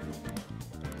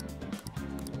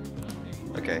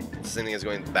 Okay, it's the same thing as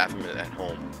going to the bathroom at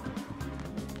home.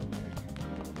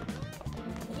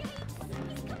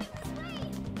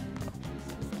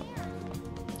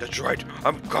 That's right,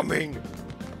 I'm coming!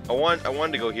 I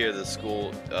wanted to go here to the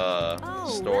school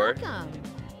store. Welcome.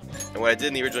 And what I did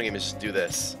in the original game is just do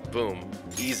this. Boom.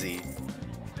 Easy.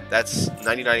 That's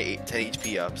 99 10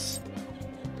 HP ups.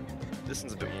 This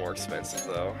one's a bit more expensive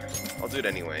though. I'll do it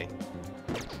anyway.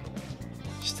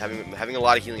 Just having a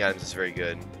lot of healing items is very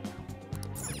good.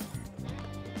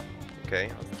 Okay,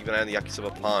 I'll keep an eye on the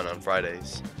Yakisoba Pawn on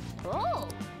Fridays. Oh.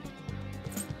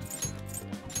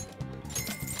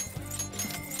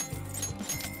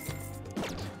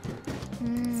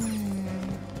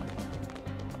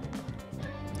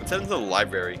 Let's head into the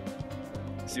library.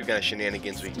 See what kind of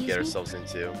shenanigans we can get Excuse me? ourselves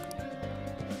into.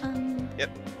 Yep.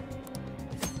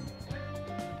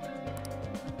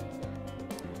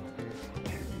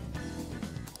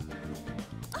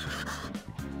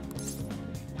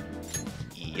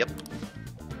 Yep.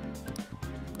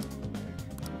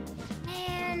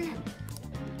 Man.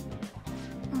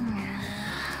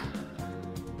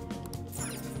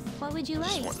 What would you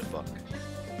Just like? wanted to fuck.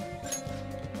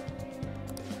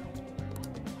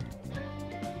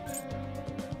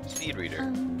 Speed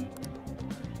reader.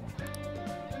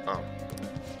 Oh.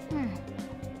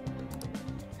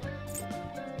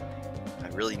 I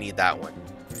really need that one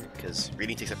because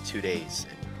reading takes up 2 days.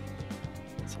 And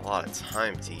it's a lot of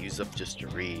time to use up just to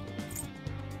read.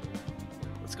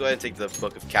 Let's go ahead and take the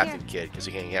book of Captain Kidd because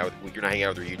you're not hanging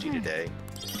out with Ryuji today,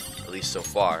 at least so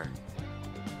far.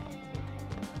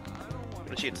 What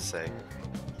did she have to say?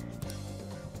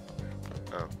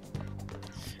 Oh,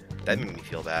 that made me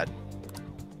feel bad.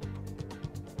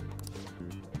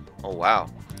 Oh wow.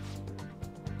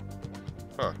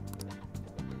 Huh.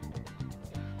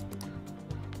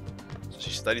 So she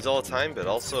studies all the time, but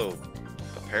also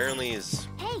apparently is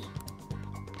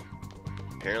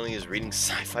reading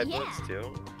sci-fi books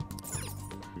too.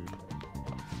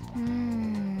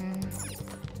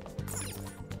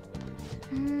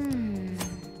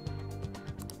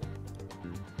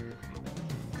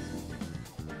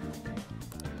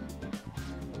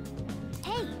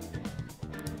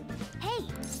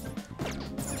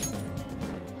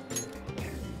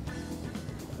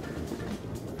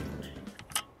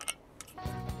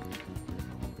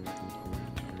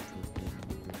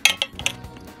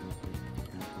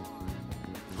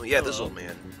 Oh yeah, this old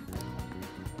man.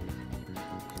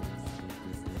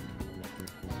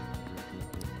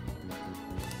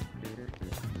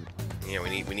 Yeah, we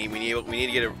need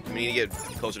to get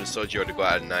closer to Sojiro to go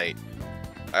out at night.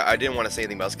 I didn't want to say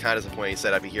anything, but I was kind of disappointed he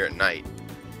said I'd be here at night.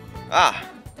 Ah,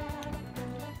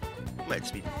 you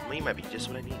might be just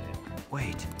what I needed.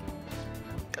 Wait.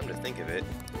 Come to think of it,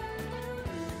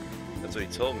 that's what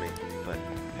he told me. But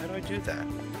how do I do that?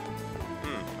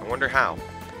 I wonder how.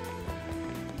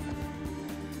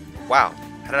 Wow,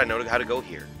 how did I know how to go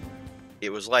here? It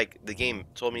was like the game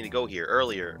told me to go here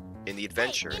earlier in the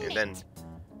adventure, and then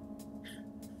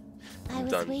I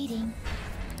was done. waiting.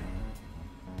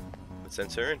 Let's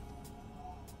enter in.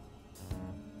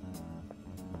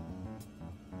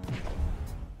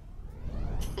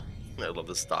 I love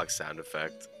the stock sound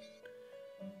effect.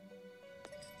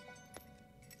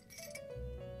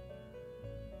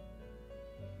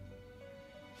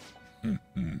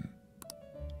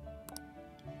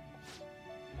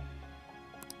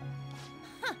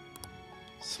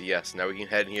 So yes, now we can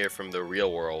head here from the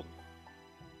real world.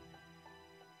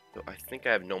 Though I think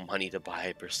I have no money to buy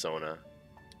a persona.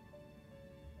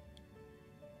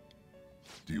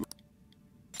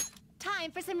 Time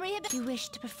time for some rehabilitation. You wish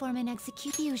to perform an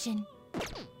execution.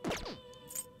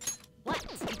 What?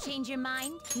 You change your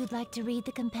mind? You'd like to read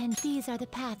the compendium. These are the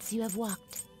paths you have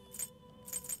walked.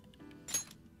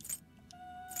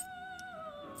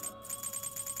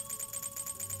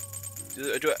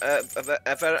 Yeah, I don't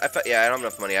have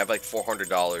enough money. I have like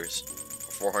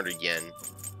 $400, 400 yen.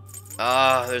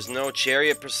 There's no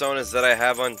chariot personas that I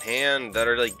have on hand that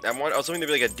are like I was hoping to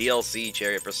be like a DLC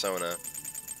chariot persona,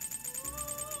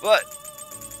 but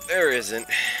there isn't.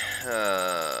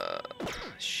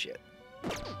 Shit.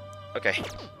 Okay.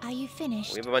 Are you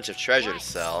finished? We have a bunch of treasure to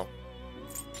sell.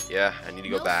 Yeah, I need to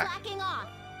go back.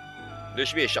 There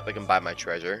should be a shop that can buy my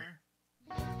treasure.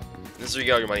 This is where you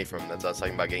get all your money from. That's what I was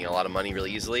talking about, getting a lot of money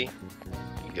really easily.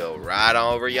 You go right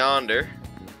on over yonder.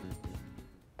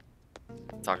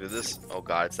 Talk to this. Oh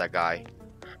god, it's that guy.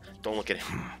 Don't look at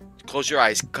him. Close your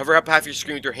eyes. Cover up half your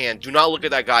screen with your hand. Do not look at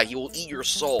that guy. He will eat your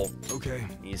soul. Okay.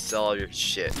 You sell all your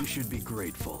shit. You should be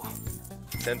grateful.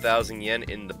 10,000 yen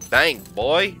in the bank,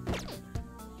 boy.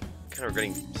 Kind of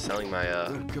regretting selling my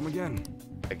Come again.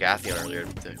 Agathion earlier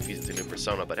to fuse it to new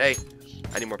persona, but hey,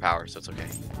 I need more power, so it's okay.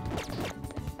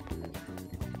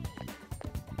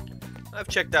 I've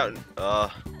checked out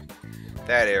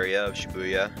that area of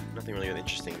Shibuya. Nothing really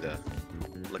interesting to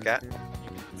look at.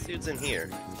 Let's see what's in here.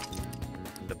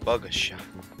 The bugger shop.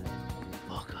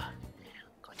 Bugger.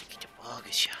 Got to get the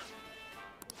bugger shop.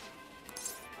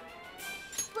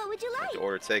 What would you like?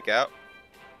 Order takeout.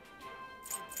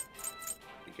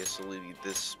 I guess I'll leave you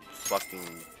this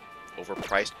fucking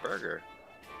overpriced burger.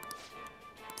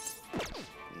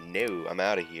 No, I'm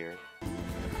out of here.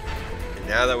 And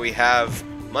now that we have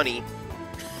money,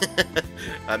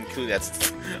 I'm including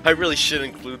that. I really should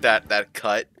include that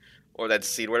cut or that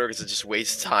scene, whatever, because it just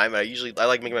wastes time. I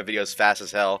like making my videos fast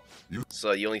as hell,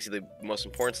 so you only see the most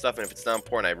important stuff, and if it's not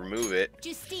important, I remove it.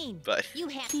 Justine, but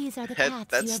these are the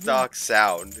that stock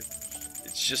sound,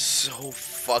 it's just so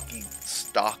fucking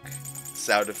stock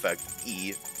sound effect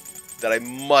that I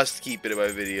must keep it in my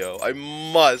video. I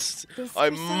must. I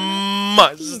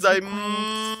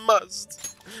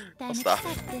must. I'll stop.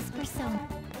 I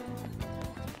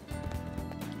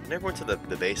never went to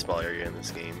the baseball area in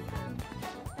this game.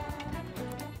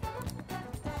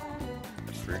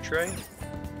 The fruit tray?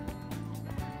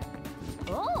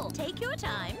 Oh, take your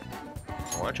time.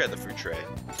 I want to try the fruit tray.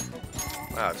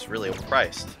 Wow, it's really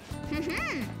overpriced.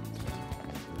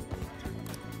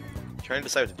 Trying to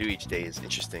decide what to do each day is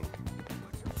interesting.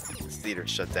 This theater's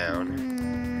shut down.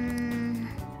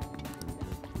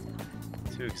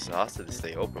 Too exhausted to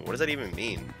stay open. What does that even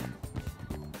mean?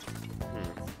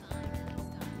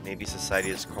 Maybe society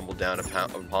has crumbled down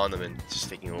upon them and just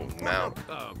taking them out.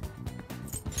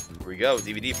 Here we go,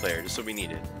 DVD player, just what we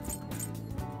needed.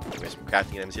 We have some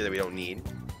crafting items here that we don't need.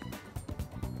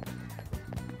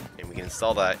 And we can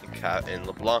install that in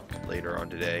LeBlanc later on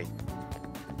today.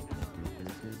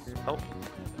 Oh.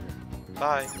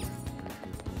 Bye.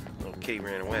 Little kitty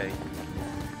ran away.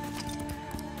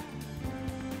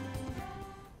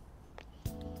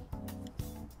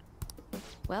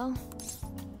 Well,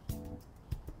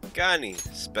 got any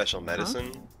special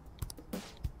medicine?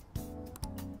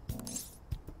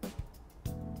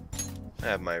 I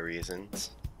have my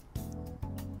reasons.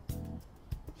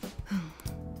 I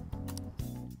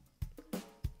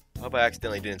hope I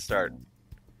accidentally didn't start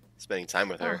spending time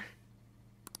with her.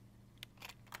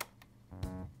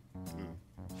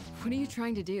 What are you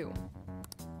trying to do?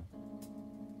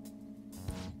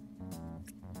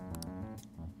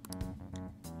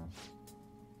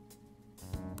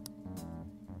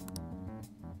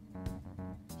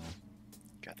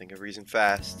 Gotta think of a reason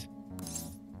fast.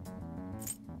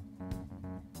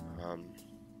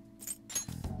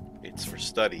 It's for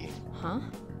studying. Huh?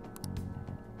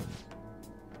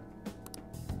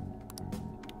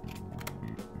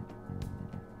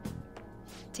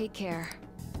 Take care.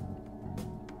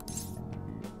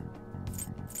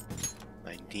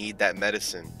 I need that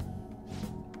medicine.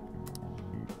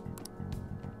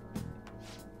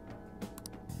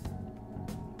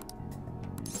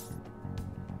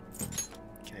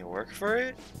 Can I work for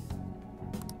it?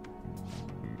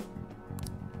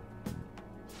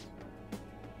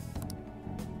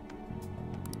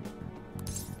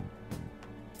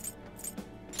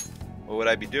 What would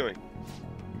I be doing?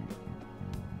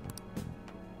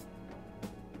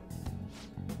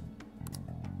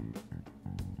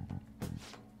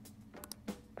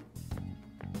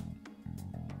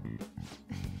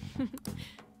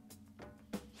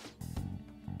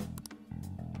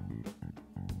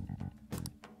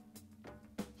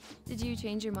 Did you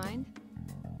change your mind?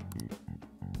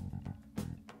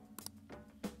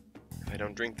 If I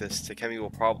don't drink this, Takemi will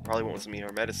probably won't send me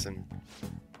her medicine.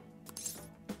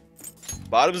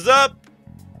 Bottoms up!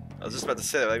 I was just about to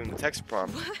say that, like in the text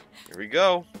prompt. Here we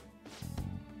go.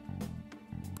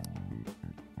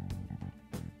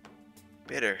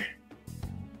 Bitter.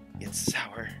 Yet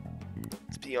sour.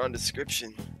 It's beyond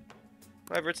description.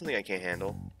 However, it's something I can't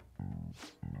handle.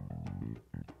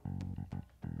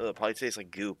 Oh, it probably tastes like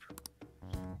goop.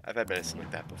 I've had medicine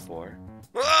like that before.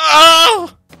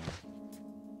 Oh!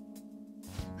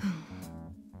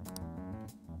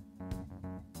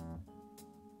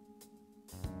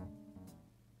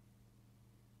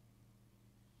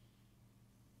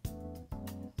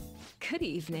 Good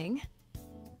evening.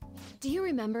 Do you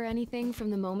remember anything from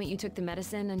the moment you took the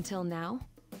medicine until now?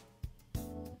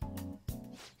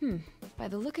 By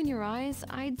the look in your eyes,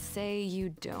 I'd say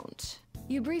you don't.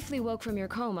 You briefly woke from your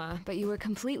coma, but you were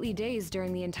completely dazed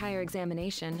during the entire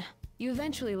examination. You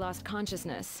eventually lost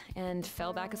consciousness and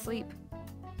fell back asleep.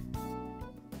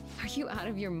 Are you out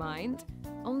of your mind?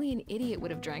 Only an idiot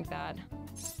would have drank that.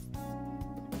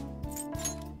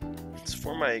 It's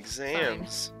for my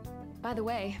exams. Fine. By the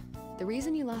way, the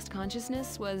reason you lost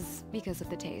consciousness was because of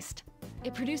the taste.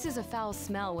 It produces a foul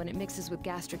smell when it mixes with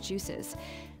gastric juices,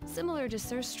 similar to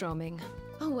surströmming.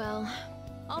 Oh well.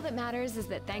 All that matters is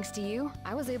that thanks to you,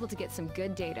 I was able to get some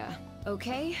good data.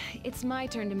 Okay, it's my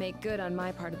turn to make good on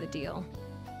my part of the deal.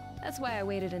 That's why I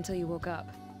waited until you woke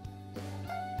up.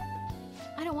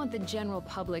 I don't want the general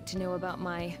public to know about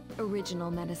my original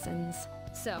medicines.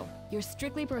 So, you're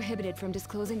strictly prohibited from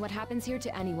disclosing what happens here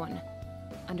to anyone.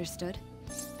 Understood?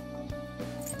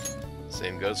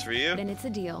 Same goes for you. Then it's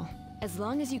a deal. As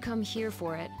long as you come here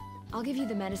for it, I'll give you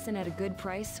the medicine at a good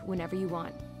price whenever you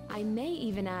want. I may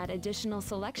even add additional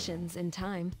selections in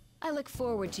time. I look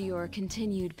forward to your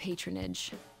continued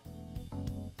patronage.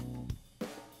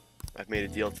 I've made a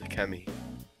deal with Takemi.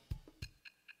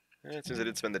 It seems I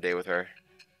did spend the day with her.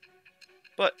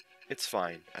 But it's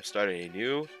fine. I've started a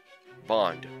new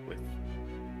bond with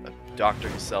a doctor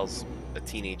who sells a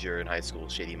teenager in high school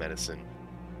shady medicine.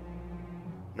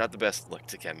 Not the best look,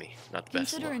 Takemi. Not the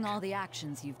best Considering look. all the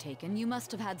actions you've taken, you must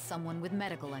have had someone with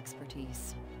medical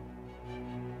expertise.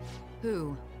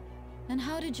 Who? And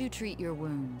how did you treat your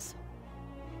wounds?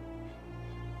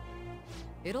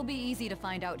 It'll be easy to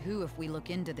find out who if we look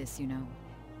into this, you know.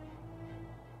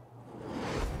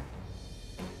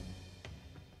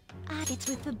 It's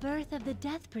with the birth of the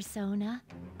death persona,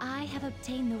 I have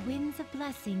obtained the winds of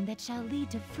blessing that shall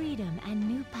lead to freedom and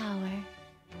new power.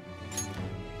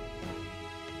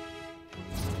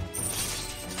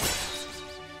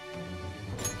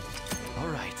 All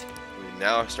right. We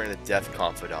now are starting the Death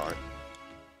Confidant.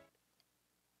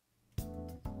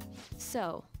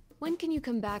 So, when can you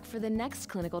come back for the next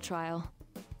clinical trial?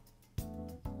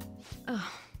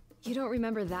 Oh, you don't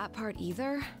remember that part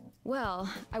either?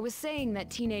 Well, I was saying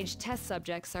that teenage test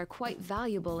subjects are quite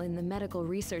valuable in the medical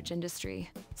research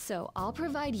industry. So I'll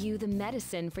provide you the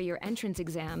medicine for your entrance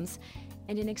exams,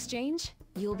 and in exchange,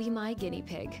 you'll be my guinea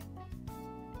pig.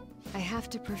 I have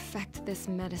to perfect this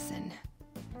medicine.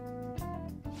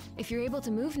 If you're able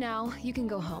to move now, you can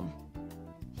go home.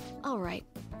 All right,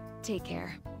 take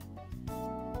care.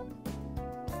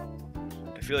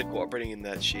 I feel like cooperating in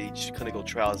that shady clinical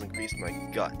trial has increased my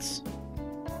guts.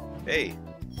 Hey!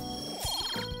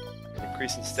 An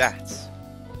increase in stats.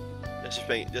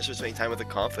 Just for spending time with a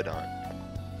confidant.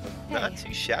 Hey. Not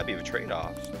too shabby of a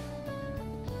trade-off.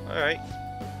 Alright.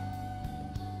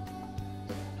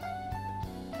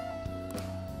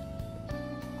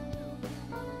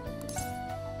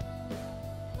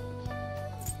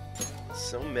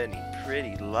 So many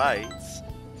pretty lights.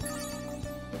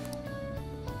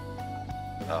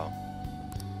 Oh.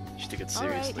 She took it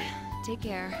seriously. Alright, take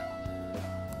care.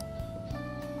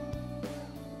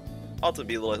 I'll have to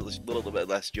be a little bit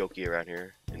less jokey around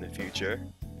here in the future.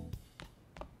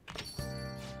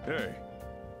 Hey.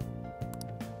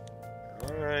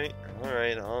 Alright,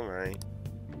 alright, alright.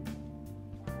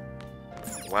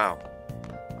 Wow.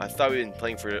 I thought we'd been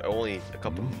playing for only a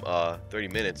couple, 30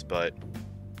 minutes, but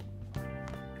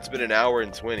it's been an hour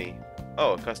and 20.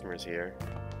 Oh, a customer's here.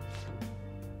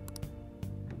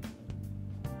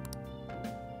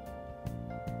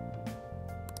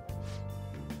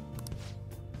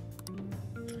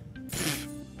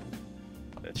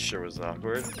 That sure was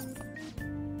awkward.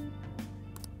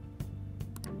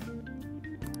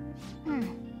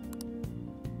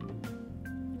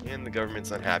 And the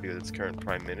government's unhappy with its current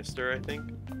prime minister, I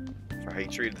think, for how he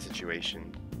treated the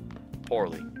situation.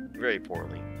 Poorly. Very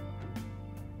poorly.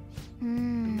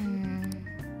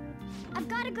 I've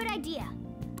got a good idea.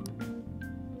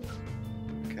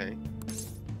 Okay.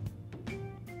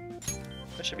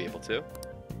 I should be able to.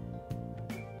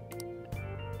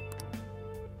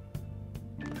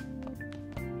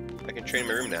 I can train in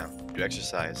my room now, do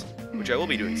exercise, which I will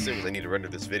be doing soon because I need to render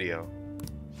this video.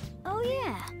 Oh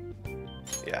yeah.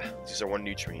 Yeah, these are one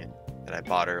nutrient that I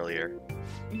bought earlier.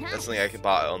 Nice. That's something I could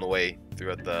buy on the way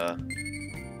throughout the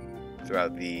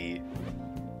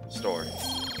store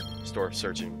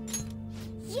searching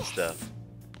stuff.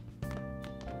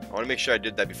 I want to make sure I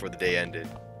did that before the day ended.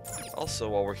 Also,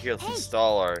 while we're here, let's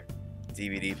install our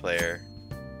DVD player.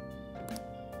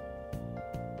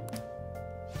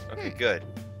 Okay, good.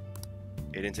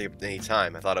 It didn't take any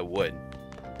time. I thought it would.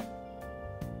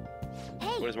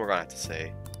 What is Morgana have to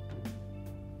say?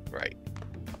 Right.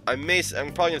 I'm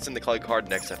probably gonna send the calling card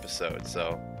next episode,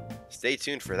 so stay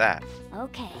tuned for that.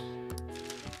 Okay.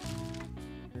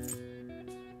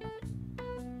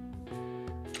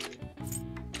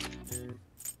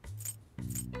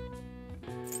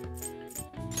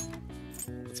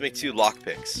 Let's make 2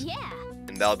 lockpicks. Yeah.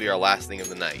 And that'll be our last thing of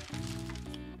the night.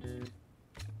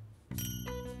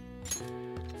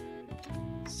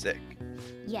 Sick.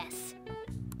 Yes.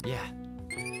 Yeah.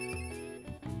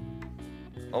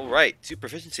 Alright, 2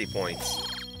 proficiency points.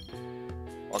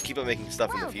 I'll keep on making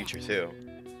stuff in the future too.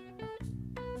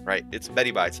 Right, it's Betty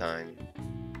Bye time.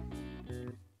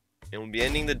 And we'll be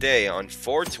ending the day on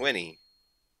 420.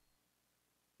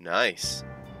 Nice.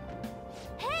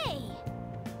 Hey!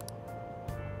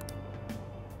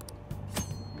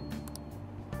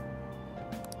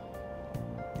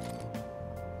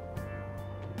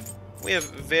 We have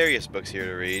various books here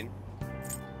to read.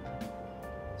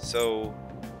 So,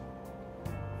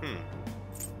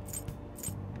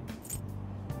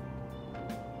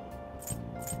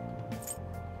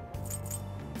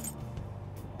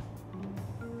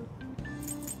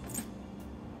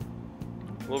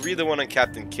 we'll read the one on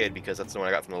Captain Kidd because that's the one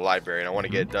I got from the library and I want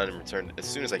to get it done and returned as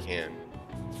soon as I can.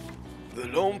 The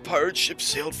lone pirate ship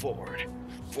sailed forward,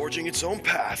 forging its own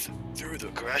path through the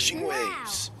crashing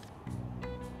waves.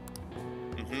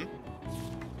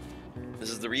 This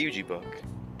is the Ryuji book.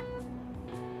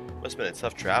 Must have been a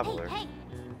tough traveler. Hey.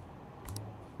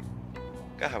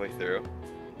 Got halfway through.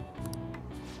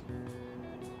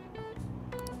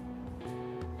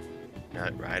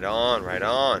 Right on, right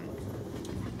on.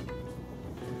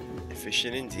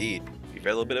 Efficient indeed. You've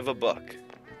read a little bit of a book.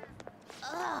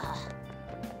 Ugh.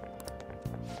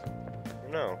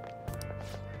 No.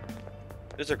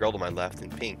 There's a girl to my left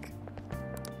in pink.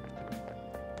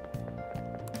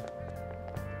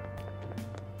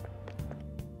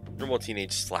 Normal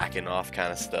teenage slacking off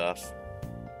kind of stuff.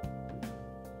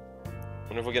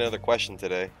 Wonder if we'll get another question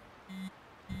today.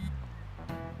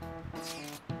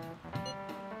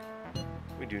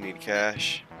 We do need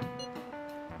cash.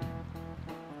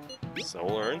 So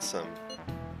we'll earn some.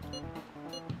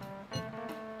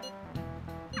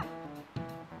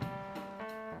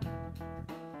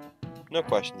 No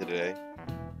question today.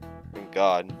 Thank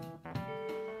God.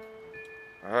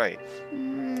 Alright.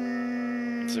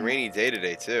 It's a rainy day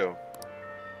today, too.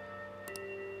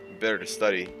 Better to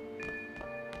study.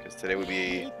 Because today would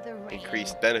be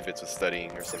increased benefits with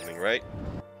studying or something, right?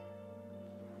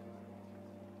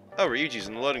 Oh, Ryuji's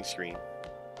in the loading screen.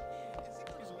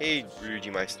 Hey,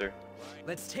 Ryuji Meister.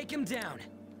 Let's take him down.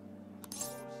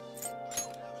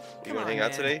 You wanna hang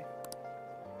out today?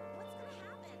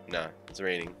 Nah, it's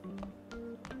raining.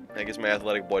 I guess my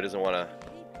athletic boy doesn't want to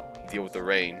deal with the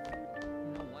rain.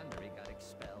 No wonder he got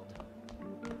expelled.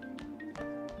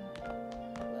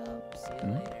 Well, see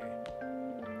you later.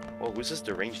 Oh, who's this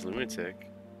deranged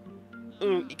lunatic?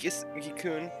 Ooh,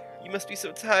 Iki-kun, you must be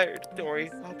so tired. Don't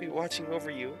worry, I'll be watching over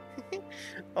you.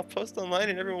 I'll post online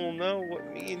and everyone will know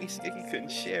what me and Isageki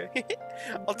couldn't share.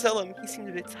 I'll tell him he seemed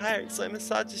a bit tired, so I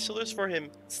massaged his shoulders for him,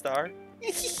 Star.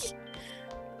 Who's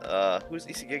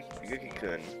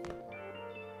Isageki-kun?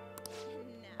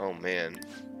 Oh man.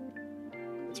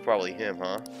 It's probably him,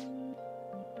 huh?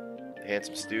 The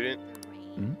handsome student?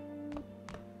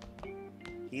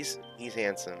 He's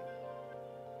handsome.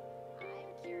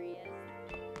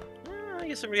 I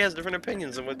guess everybody has different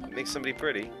opinions on what makes somebody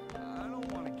pretty. I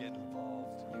don't want to get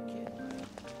involved. You kid.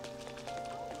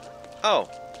 Oh!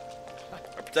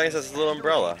 Our protagonist has a little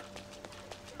umbrella.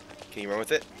 Can you run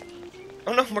with it?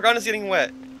 Oh no, Morgana's getting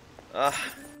wet! We're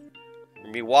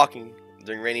gonna be walking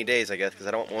during rainy days, I guess, because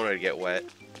I don't want her to get wet.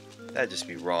 That'd just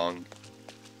be wrong.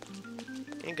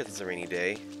 And because it's a rainy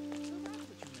day,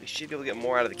 we should be able to get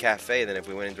more out of the cafe than if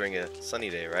we went in during a sunny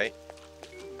day, right?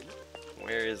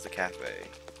 Where is the cafe?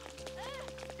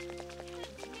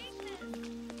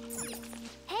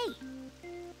 Hey.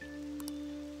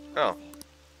 Oh.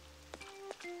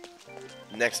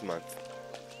 Next month.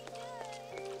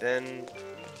 Then,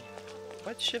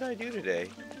 what should I do today?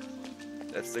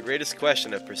 That's the greatest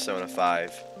question of Persona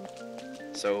 5.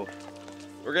 So,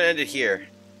 we're gonna end it here.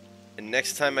 And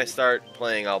next time I start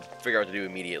playing, I'll figure out what to do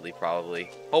immediately, probably.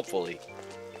 Hopefully.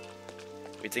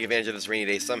 We take advantage of this rainy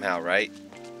day somehow, right?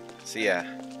 So yeah,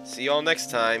 see you all next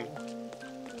time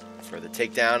for the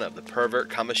takedown of the pervert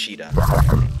Kamoshida.